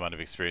X amount of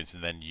experience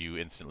and then you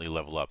instantly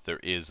level up. There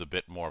is a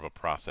bit more of a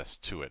process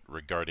to it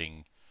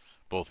regarding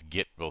both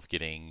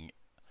getting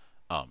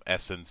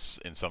essence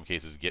in some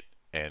cases, get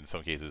and in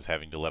some cases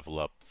having to level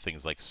up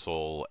things like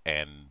soul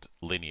and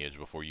lineage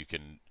before you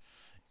can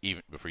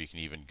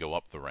even go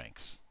up the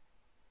ranks.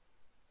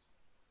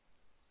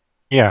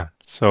 yeah,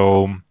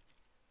 so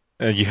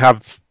you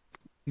have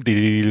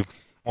the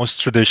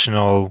most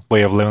traditional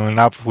way of leveling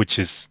up,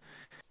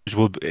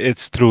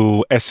 it's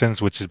through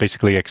essence, which is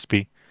basically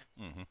XP,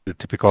 Mm-hmm. the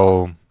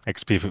typical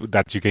XP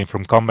that you gain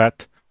from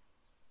combat,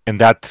 and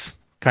that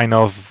kind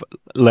of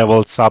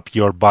levels up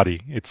your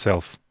body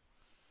itself.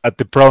 But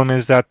the problem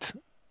is that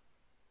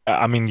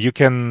I mean,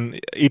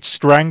 each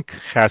rank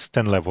has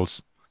 10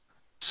 levels,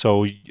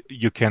 so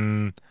you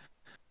can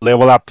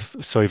level up.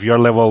 So if you're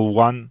level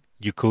 1,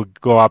 you could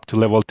go up to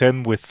level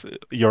 10 with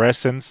your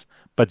essence,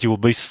 but you will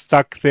be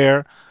stuck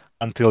there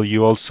until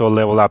you also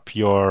level up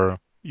your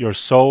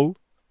soul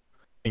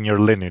in your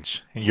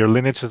lineage. And your Mm-hmm.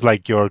 lineage is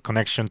like your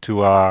connection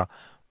to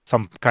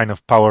some kind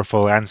of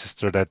powerful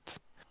ancestor that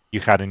you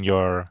had in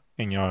your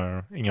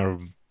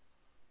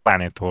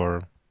planet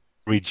or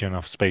region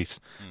of space.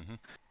 Mm-hmm.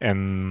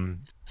 And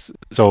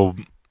so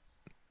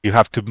you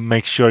have to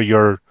make sure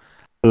you're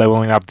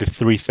leveling up the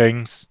three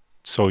things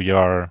so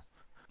you're,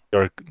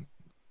 you're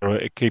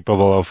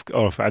capable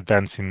of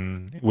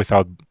advancing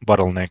without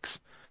bottlenecks.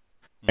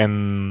 Mm-hmm.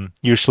 And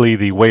usually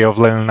the way of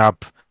leveling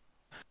up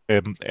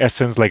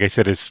essence, like I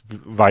said, is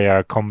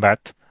via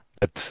combat.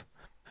 But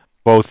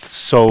both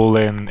soul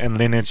and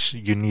lineage,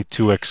 you need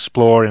to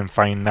explore and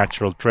find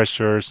natural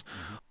treasures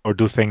Mm-hmm. or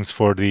do things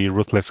for the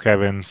ruthless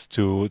heavens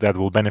to that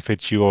will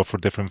benefit you or for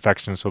different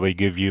factions. So they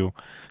give you,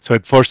 so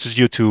it forces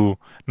you to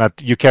not,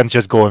 you can't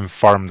just go and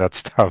farm that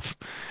stuff.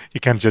 You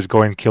can't just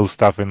go and kill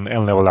stuff and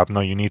level up. No,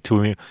 you need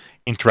to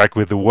interact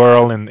with the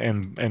world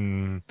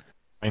and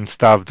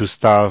stuff, do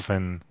stuff,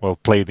 and well,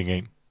 play the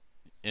game.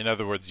 In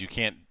other words, you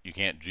can't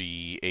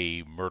be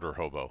a murder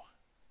hobo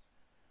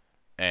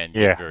and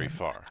get Yeah, very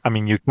far. I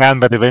mean you can,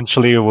 but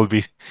eventually you will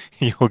be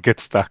you will get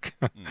stuck.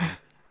 Mm-hmm.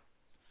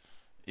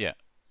 Yeah,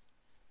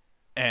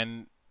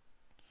 and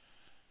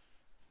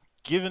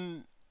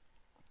given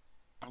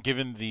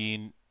given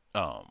the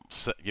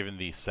given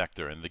the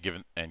sector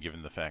and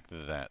given the fact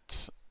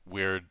that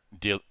we're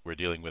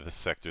dealing with a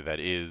sector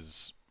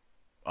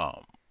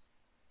um,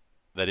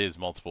 that is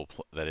multiple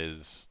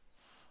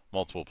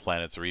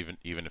planets, or even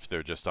if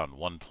they're just on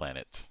one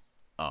planet,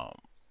 um,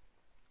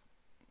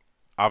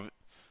 ob-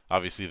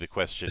 obviously the It's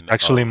question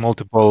actually of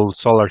multiple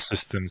solar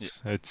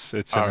systems. It's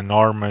an are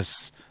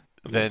enormous.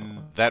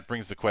 then that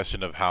brings the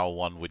question of how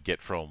one would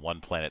get from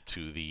one planet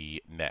to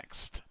the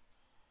next.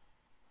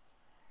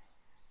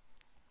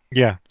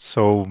 Yeah,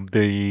 so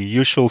the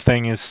usual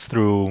thing is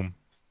through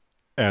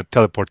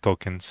teleport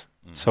tokens.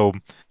 Mm-hmm. So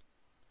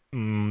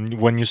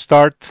when you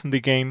start the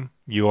game,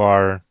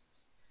 you've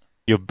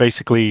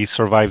basically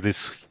survived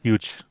this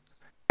huge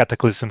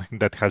cataclysm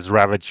that has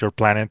ravaged your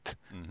planet.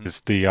 Mm-hmm. It's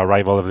the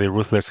arrival of the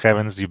ruthless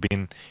heavens. You've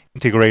been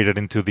integrated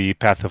into the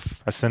path of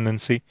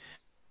ascendancy,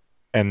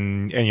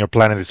 and your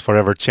planet is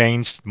forever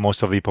changed.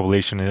 Most of the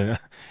population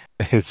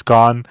is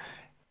gone,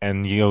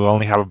 and you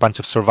only have a bunch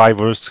of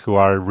survivors who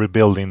are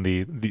rebuilding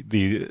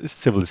the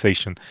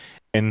civilization.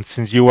 And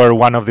since you are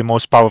one of the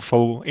most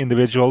powerful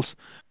individuals,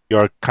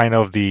 you're kind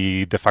of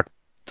the de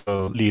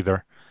facto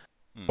leader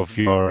Mm-hmm. of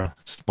your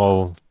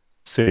small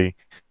city.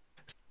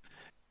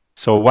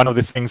 So one of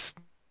the things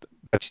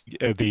that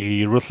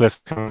the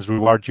Ruthless Heavens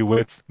reward you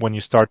with when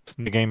you start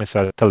the game is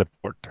a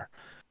teleporter.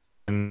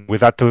 And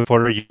with that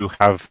teleporter, you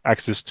have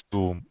access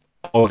to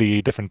all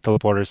the different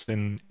teleporters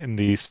in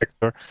the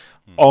sector,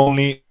 Mm-hmm.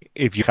 only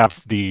if you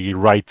have the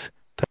right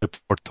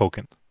teleport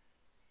token.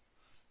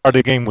 Start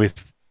the game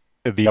with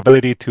the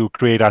ability to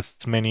create as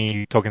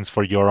many tokens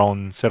for your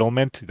own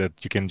settlement that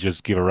you can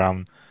just give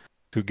around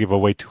to give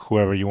away to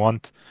whoever you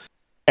want,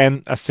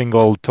 and a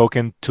single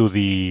token to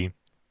the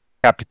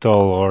capital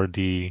or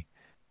the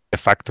de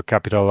facto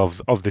capital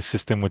of the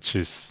system, which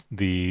is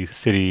the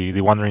city,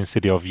 the wandering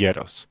city of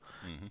Yeros.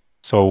 Mm-hmm.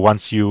 So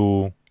once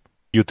you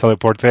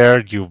teleport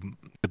there,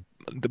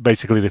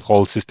 basically the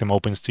whole system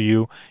opens to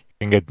you. You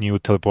can get new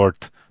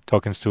teleport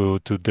tokens to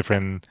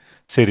different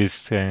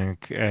cities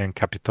and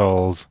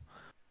capitals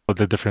of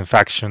the different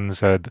factions,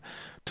 to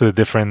the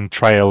different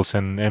trials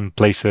and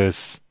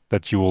places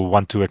that you will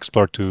want to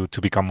explore to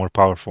become more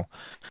powerful.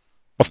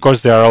 Of Mm-hmm.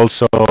 course, there are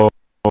also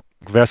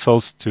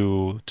vessels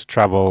to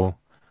travel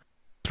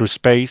through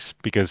space,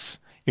 because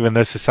even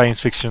though it's a science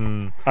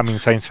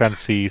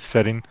fantasy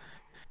setting,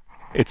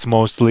 it's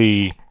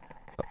mostly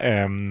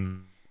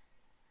um,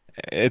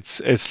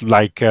 it's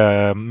like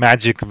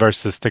magic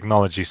versus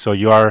technology. So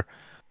you are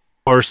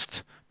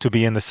forced to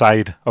be in the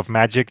side of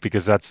magic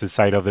because that's the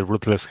side of the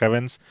ruthless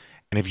heavens,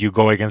 and if you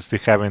go against the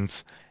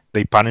heavens,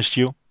 they punish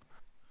you.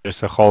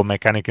 There's a whole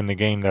mechanic in the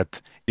game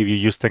that if you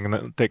use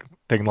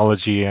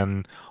technology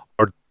and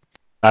or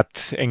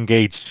not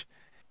engage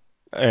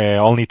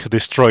only to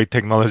destroy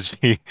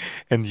technology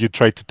and you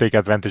try to take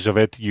advantage of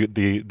it,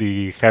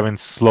 the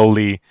heavens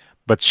slowly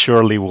but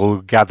surely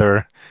will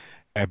gather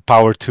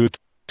power to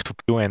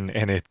you, and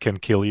it can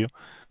kill you.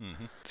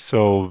 Mm-hmm.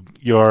 So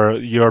your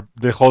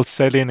the whole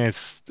setting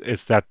is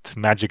that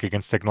magic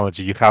against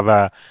technology. You have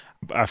a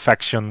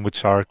faction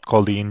which are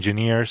called the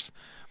engineers,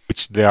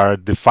 which they are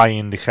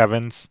defying the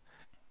heavens,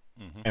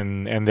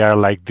 Mm-hmm. and they are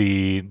like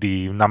the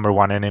number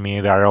one enemy.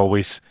 They are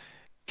always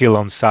kill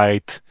on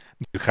sight.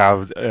 You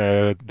have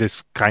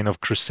this kind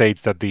of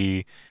crusades that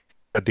the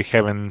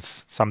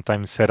heavens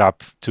sometimes set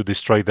up to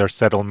destroy their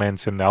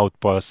settlements and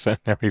outposts and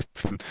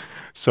everything.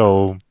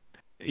 So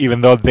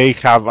even though they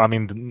have, I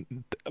mean,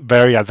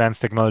 very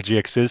advanced technology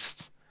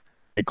exists,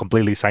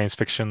 completely science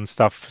fiction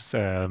stuff,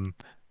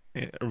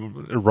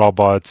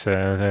 robots,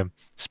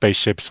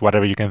 spaceships,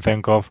 whatever you can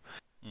think of.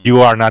 Mm-hmm.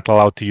 You are not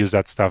allowed to use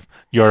that stuff.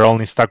 You're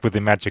only stuck with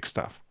the magic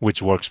stuff,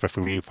 which works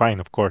perfectly fine,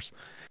 of course.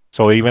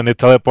 So even the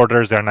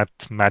teleporters,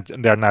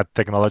 they're not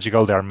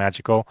technological, they're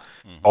magical.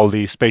 Mm-hmm. All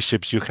the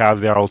spaceships you have,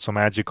 they're also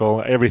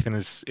magical. Everything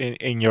is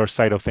in your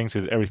side of things.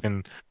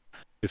 Everything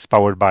is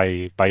powered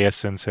by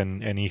essence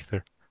and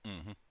ether.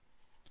 Mm-hmm.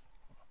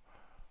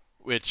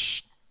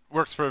 Which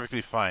works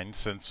perfectly fine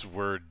since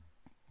we're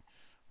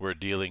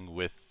dealing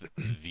with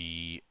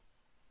the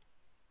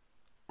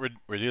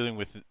we're dealing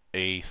with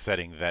a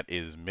setting that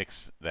is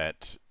mixing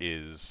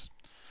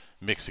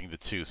the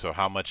two. So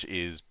how much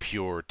is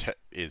pure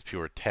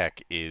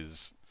tech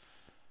is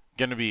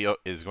going to be a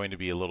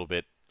little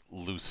bit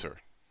looser.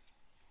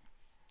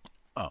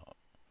 Uh,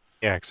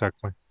 Yeah,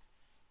 exactly.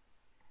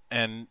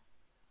 and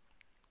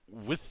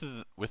with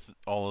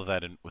all of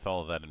that in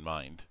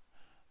mind,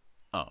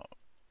 uh,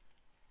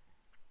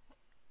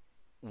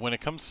 when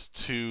it comes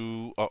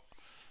to ult,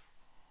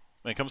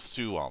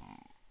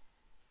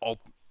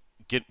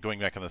 going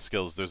back on the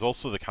skills, there's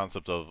also the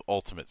concept of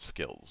ultimate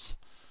skills,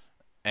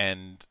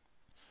 and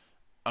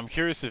I'm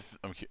curious if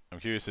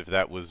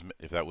that was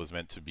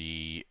meant to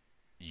be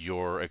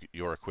your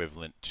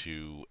equivalent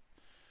to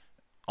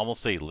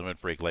almost a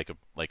limit break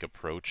like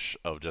approach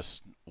of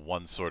just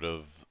one sort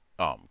of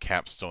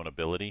capstone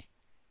ability.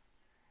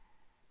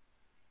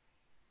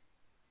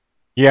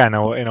 Yeah,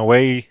 no, in a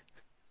way,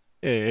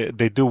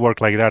 they do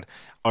work like that.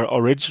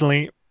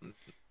 Originally,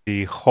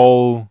 the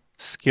whole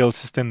skill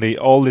system,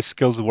 all the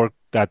skills work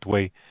that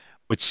way.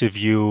 Which, if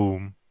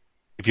you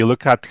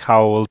look at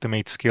how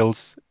ultimate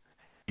skills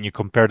and you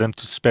compare them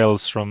to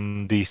spells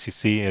from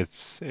DCC,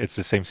 it's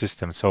the same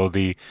system. So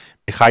the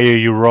higher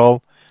you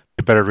roll,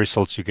 the better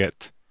results you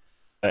get.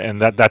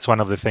 And Mm-hmm. that's one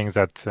of the things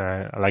that,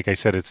 like I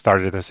said, it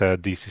started as a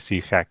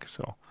DCC hack.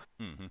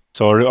 Mm-hmm.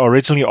 So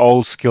originally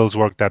all skills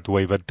work that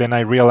way, but then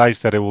I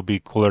realized that it will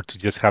be cooler to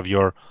just have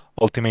your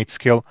ultimate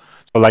skill.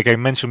 So like I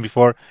mentioned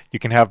before, you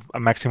can have a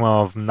maximum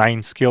of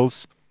 9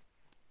 skills,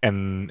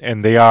 and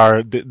they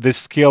are these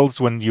skills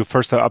when you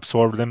first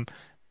absorb them,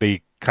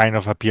 they kind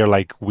of appear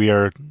like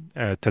weird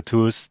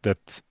tattoos that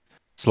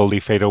slowly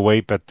fade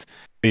away, but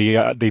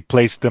they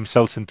place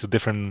themselves into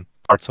different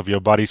parts of your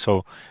body.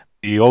 So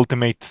the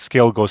ultimate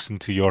skill goes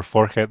into your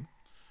forehead.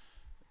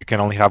 You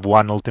can only have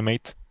one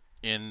ultimate,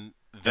 In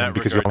and that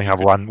because you regard, only you have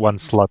could one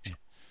slot.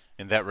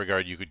 in that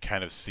regard you could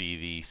kind of see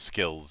the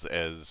skills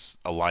as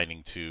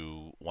aligning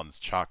to one's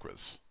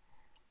chakras.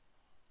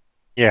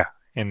 Yeah,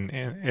 and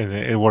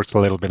it works a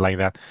little bit like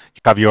that.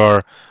 You have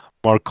your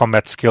more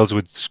combat skills,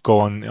 which go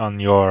on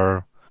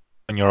your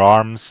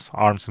arms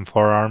and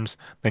forearms.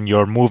 Then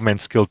your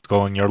movement skills go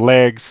on your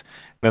legs.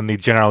 Then the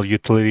general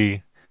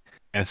utility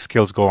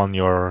skills go on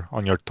your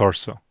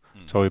torso.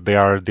 Mm-hmm. So they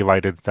are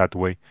divided that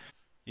way.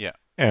 Yeah.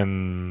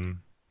 And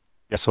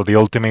yeah, so the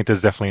ultimate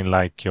is definitely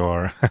like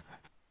your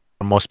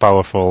most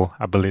powerful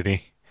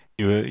ability.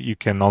 You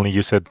can only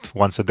use it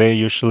once a day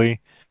usually,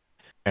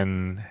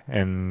 and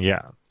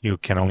yeah, you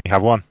can only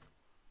have one.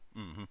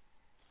 Mm-hmm.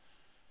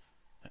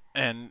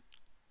 And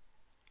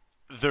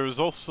there's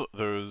also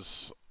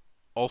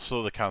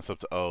the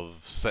concept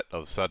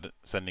of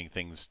sending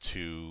things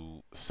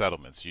to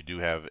settlements. You do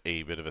have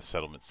a bit of a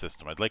settlement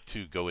system. I'd like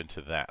to go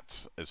into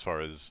that as far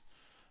as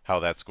how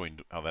that's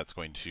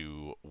going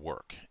to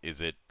work. Is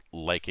it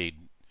like a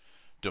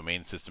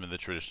domain system in the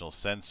traditional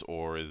sense,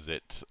 or is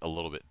it a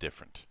little bit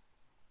different?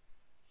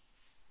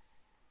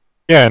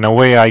 Yeah, in a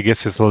way, I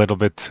guess it's a little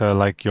bit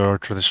like your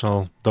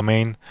traditional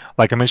domain.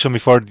 Like I mentioned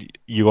before,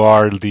 you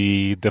are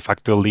the de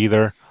facto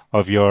leader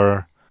of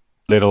your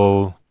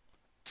little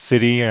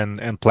city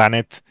and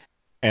planet,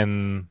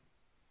 and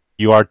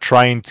you are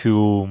trying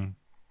to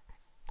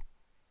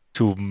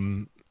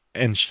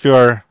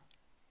ensure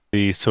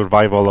the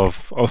survival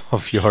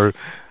of your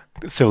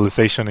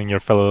civilization and your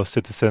fellow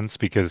citizens,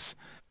 because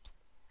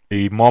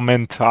the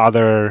moment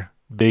other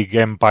big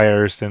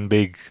empires and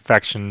big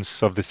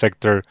factions of the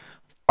sector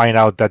find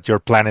out that your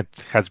planet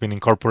has been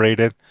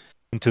incorporated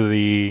into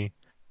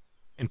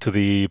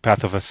the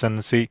path of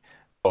ascendancy,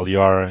 well,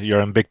 you're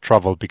in big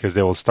trouble because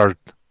they will start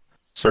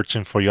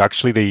searching for you.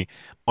 Actually, the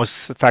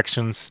most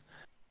factions,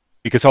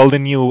 because all the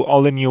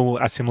new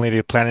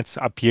assimilated planets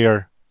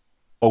appear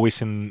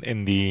always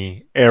in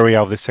the area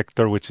of the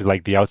sector, which is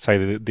like the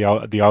outside,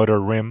 the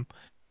outer rim.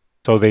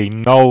 So they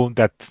know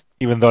that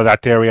even though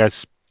that area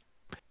is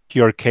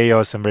pure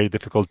chaos and very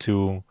difficult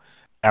to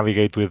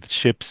navigate with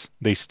ships,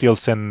 they still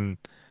send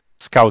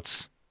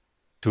scouts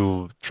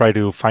to try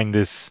to find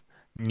this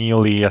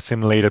newly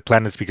assimilated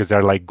planets because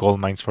they're like gold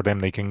mines for them.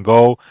 They can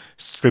go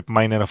strip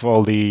mine of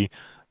all the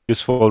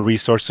useful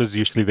resources.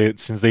 Usually,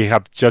 since they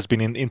have just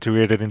been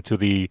integrated into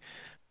the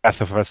path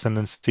of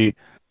ascendancy,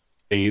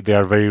 they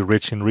are very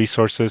rich in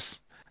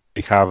resources.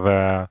 They have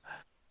a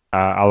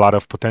lot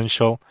of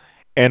potential,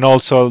 and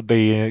also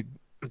they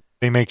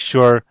make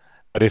sure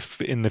that if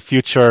in the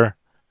future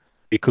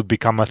it could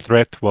become a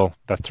threat, well,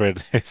 that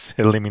threat is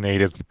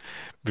eliminated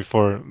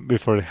before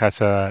it has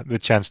the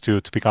chance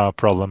to become a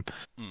problem.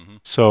 Mm-hmm.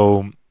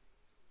 So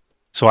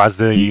so as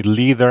the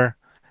leader,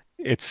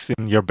 it's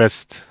in your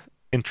best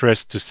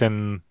interest to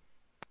send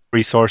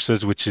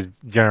resources, which is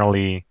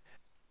generally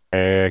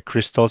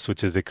crystals,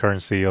 which is the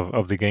currency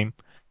of the game,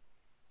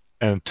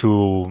 and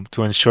to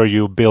ensure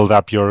you build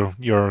up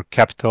your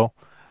capital.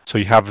 So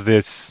you have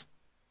this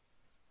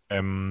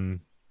um,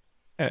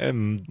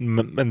 and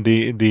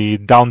the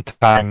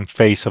downtime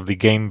phase of the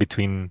game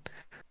between.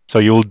 So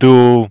you'll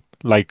do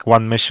like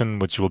one mission,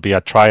 which will be a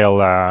trial,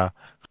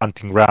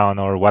 hunting ground,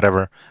 or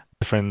whatever.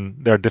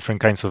 There are different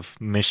kinds of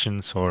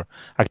missions or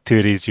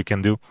activities you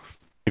can do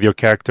with your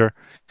character,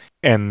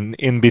 and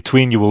in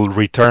between you will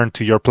return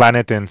to your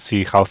planet and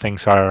see how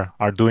things are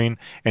doing.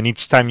 And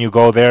each time you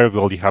go there,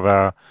 well, you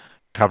have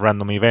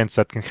random events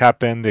that can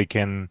happen. They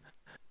can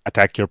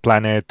attack your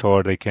planet,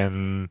 or they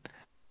can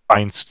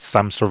find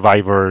some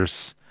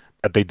survivors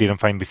that they didn't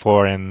find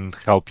before and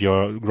help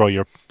grow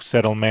your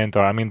settlement.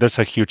 Or I mean, there's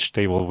a huge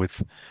table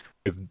with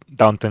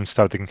downtime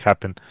stuff that can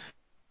happen,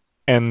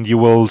 and you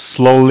will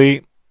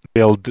slowly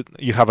build.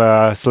 You have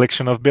a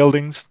selection of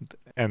buildings,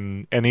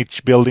 and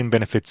each building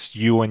benefits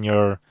you and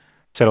your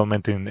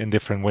settlement in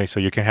different ways. So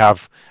you can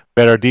have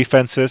better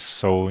defenses,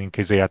 so in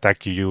case they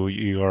attack you,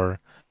 you are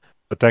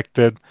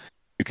protected.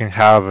 You can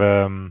have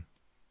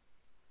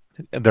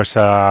there's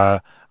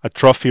a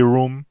trophy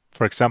room,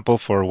 for example,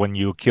 for when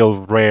you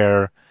kill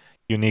rare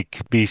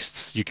unique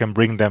beasts. You can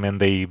bring them and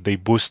they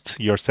boost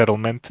your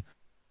settlement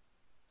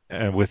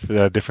with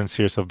different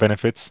series of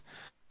benefits.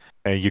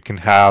 You can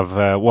have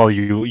well,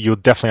 you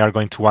definitely are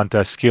going to want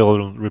a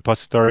skill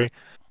repository,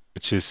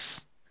 which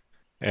is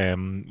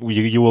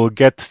you will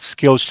get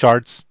skill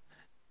shards,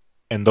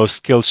 and those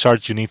skill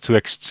shards you need to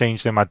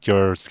exchange them at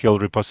your skill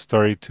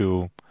repository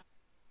to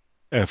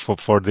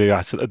for the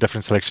a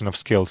different selection of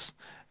skills.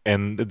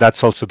 And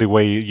that's also the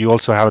way you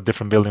also have a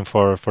different building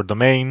for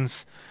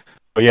domains.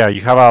 But yeah,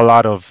 you have a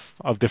lot of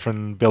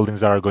different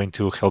buildings that are going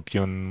to help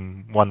you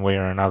in one way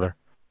or another.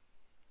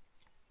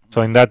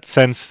 So in Mm-hmm. that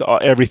sense,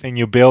 everything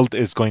you build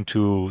is going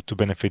to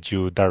benefit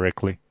you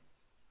directly.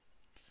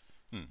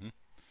 Mm-hmm.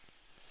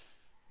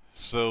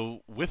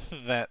 So with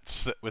that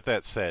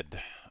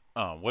said,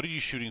 what are you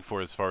shooting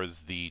for as far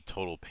as the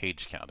total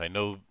page count? I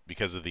know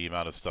because of the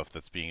amount of stuff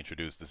that's being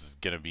introduced, this is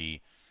going to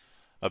be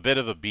a bit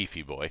of a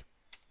beefy boy.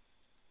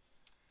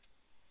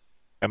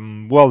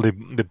 Well,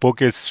 the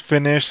book is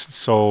finished,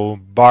 so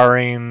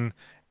barring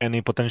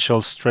any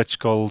potential stretch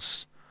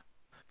goals,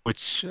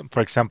 which, for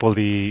example,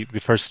 the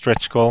first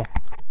stretch goal,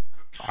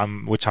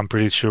 which I'm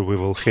pretty sure we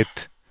will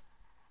hit,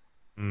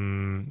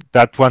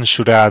 that one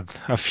should add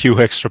a few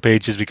extra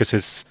pages because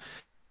is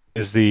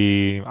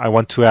the I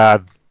want to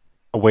add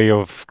a way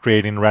of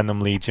creating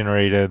randomly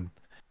generated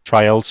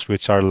trials,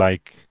 which are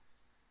like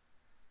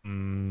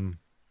um,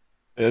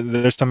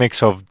 there's a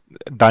mix of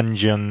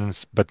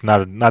dungeons, but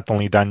not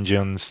only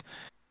dungeons,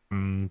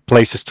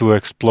 places to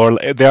explore.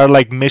 They are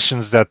like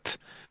missions that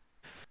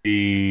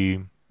the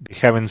they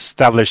have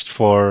established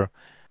for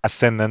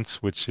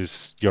ascendants, which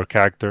is your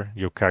character.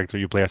 Your character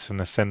you play as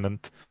an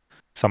ascendant,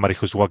 somebody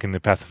who's walking the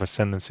path of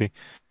ascendancy.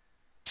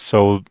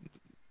 So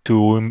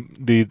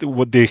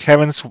the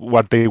heavens,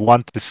 what they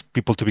want is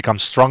people to become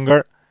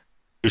stronger,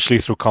 usually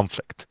through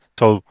conflict.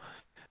 So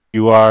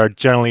You are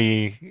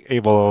generally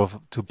able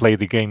to play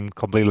the game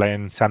completely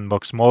in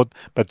sandbox mode,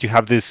 but you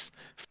have these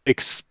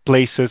fixed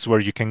places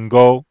where you can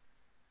go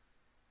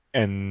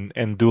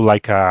and do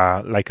like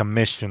a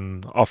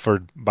mission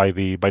offered by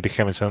the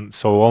heavens, and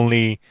so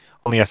only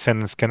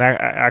ascendants can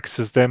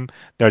access them.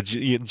 They're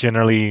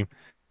generally,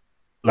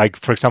 like,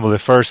 for example, the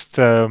first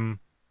trial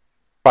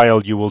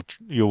you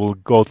will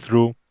go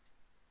through.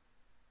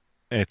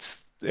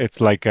 It's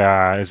like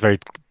it's very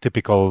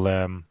typical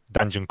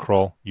dungeon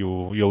crawl.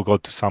 You'll go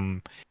to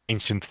some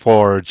ancient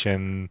forge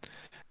and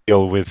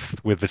deal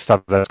with the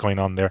stuff that's going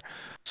on there.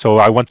 So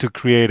I want to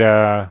create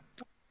a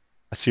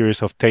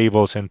series of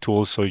tables and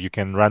tools so you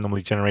can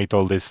randomly generate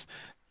all these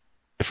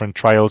different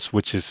trials,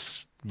 which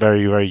is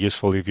very, very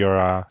useful if you're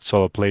a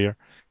solo player.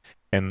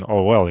 And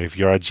oh well, if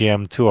you're a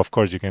GM too, of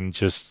course you can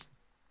just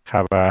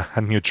have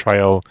a new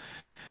trial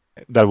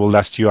that will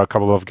last you a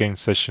couple of game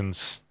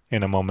sessions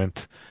in a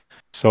moment.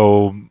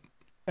 So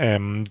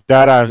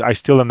that I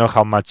still don't know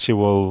how much it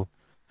will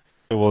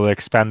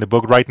expand the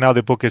book. Right now,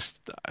 the book is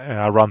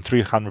around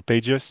 300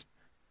 pages.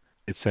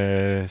 It's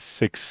a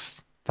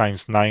 6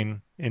 times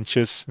 9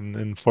 inches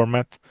in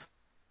format.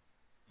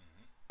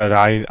 But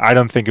I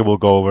don't think it will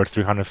go over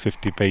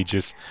 350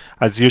 pages.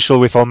 As usual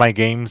with all my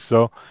games,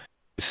 though,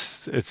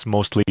 it's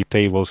mostly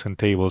tables and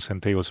tables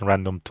and tables and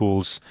random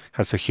tools.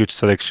 Has a huge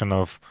selection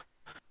of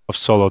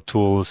solo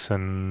tools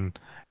and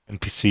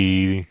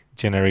NPC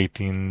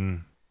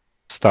generating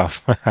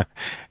stuff.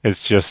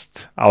 It's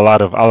just a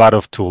lot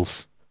of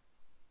tools.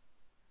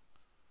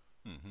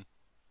 Hmm.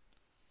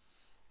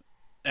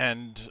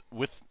 And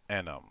with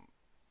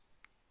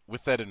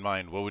that in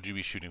mind, what would you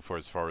be shooting for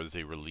as far as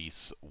a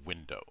release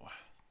window?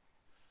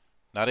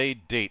 Not a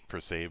date per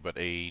se, but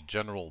a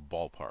general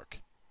ballpark.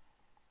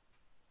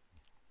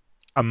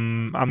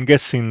 I'm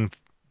guessing it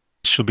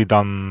should be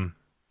done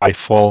by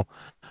fall.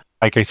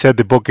 Like I said,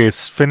 the book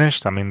is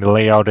finished. I mean, the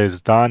layout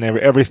is done.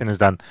 Everything is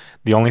done.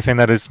 The only thing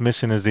that is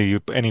missing is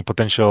the any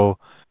potential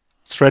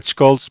stretch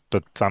goals.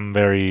 But I'm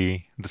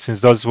very,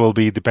 since those will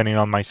be depending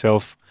on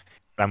myself.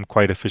 I'm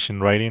quite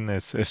efficient writing.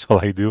 Is all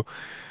I do.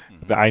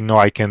 Hmm. I know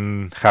I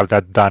can have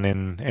that done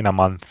in a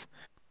month.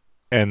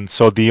 And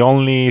so the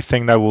only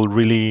thing that will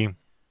really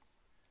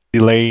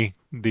delay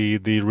the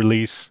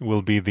release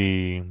will be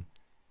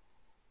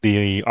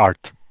the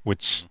art,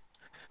 which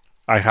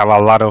Hmm. I have a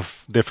lot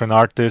of different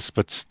artists,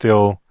 but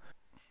still,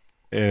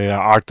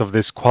 art of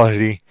this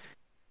quality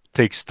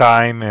takes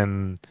time,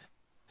 and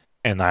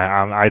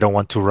I don't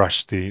want to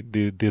rush the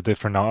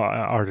different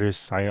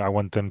artists. I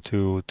want them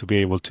to be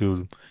able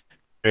to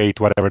create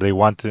whatever they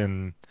want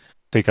and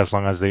take as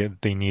long as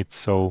they need.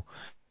 So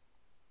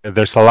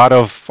there's a lot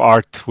of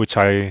art which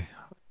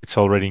it's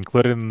already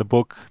included in the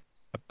book,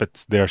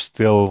 but there's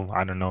still,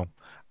 I don't know,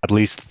 at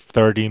least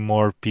 30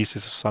 more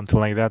pieces or something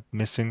like that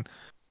missing.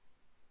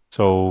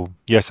 So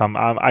yes,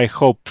 I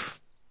hope,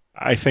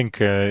 I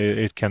think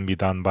it can be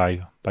done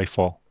by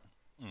fall.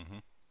 Hmm.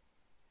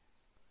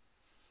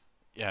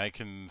 Yeah, I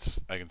can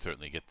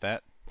certainly get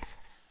that,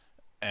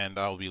 and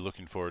I'll be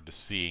looking forward to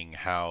seeing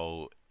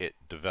how it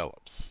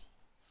develops.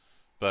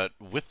 But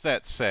with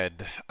that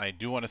said, I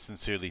do want to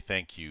sincerely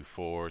thank you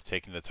for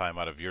taking the time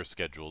out of your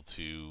schedule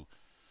to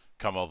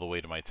come all the way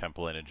to my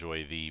temple and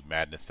enjoy the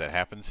madness that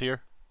happens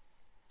here.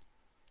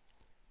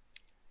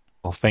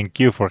 Well, thank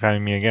you for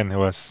having me again. It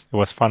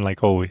was fun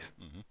like always.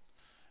 Hmm.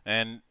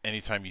 And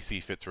anytime you see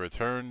fit to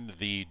return,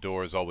 the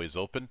door is always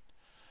open.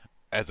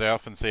 As I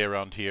often say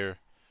around here,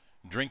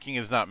 drinking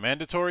is not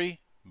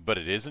mandatory, but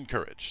it is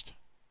encouraged.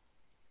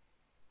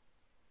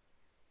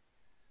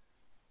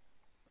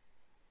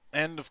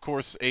 And of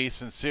course, a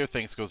sincere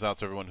thanks goes out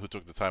to everyone who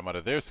took the time out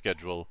of their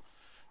schedule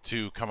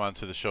to come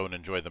onto the show and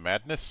enjoy the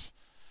madness.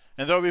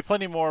 And there will be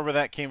plenty more where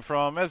that came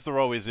from, as there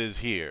always is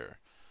here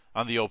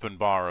on the open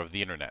bar of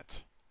the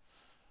internet.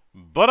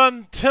 But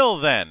until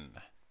then,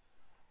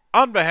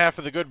 on behalf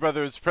of the good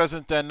brothers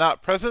present and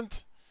not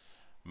present,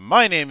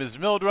 my name is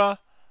Mildra.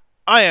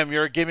 I am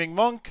your gaming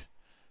monk.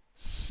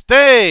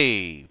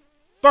 Stay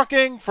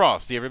fucking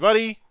frosty,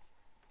 everybody.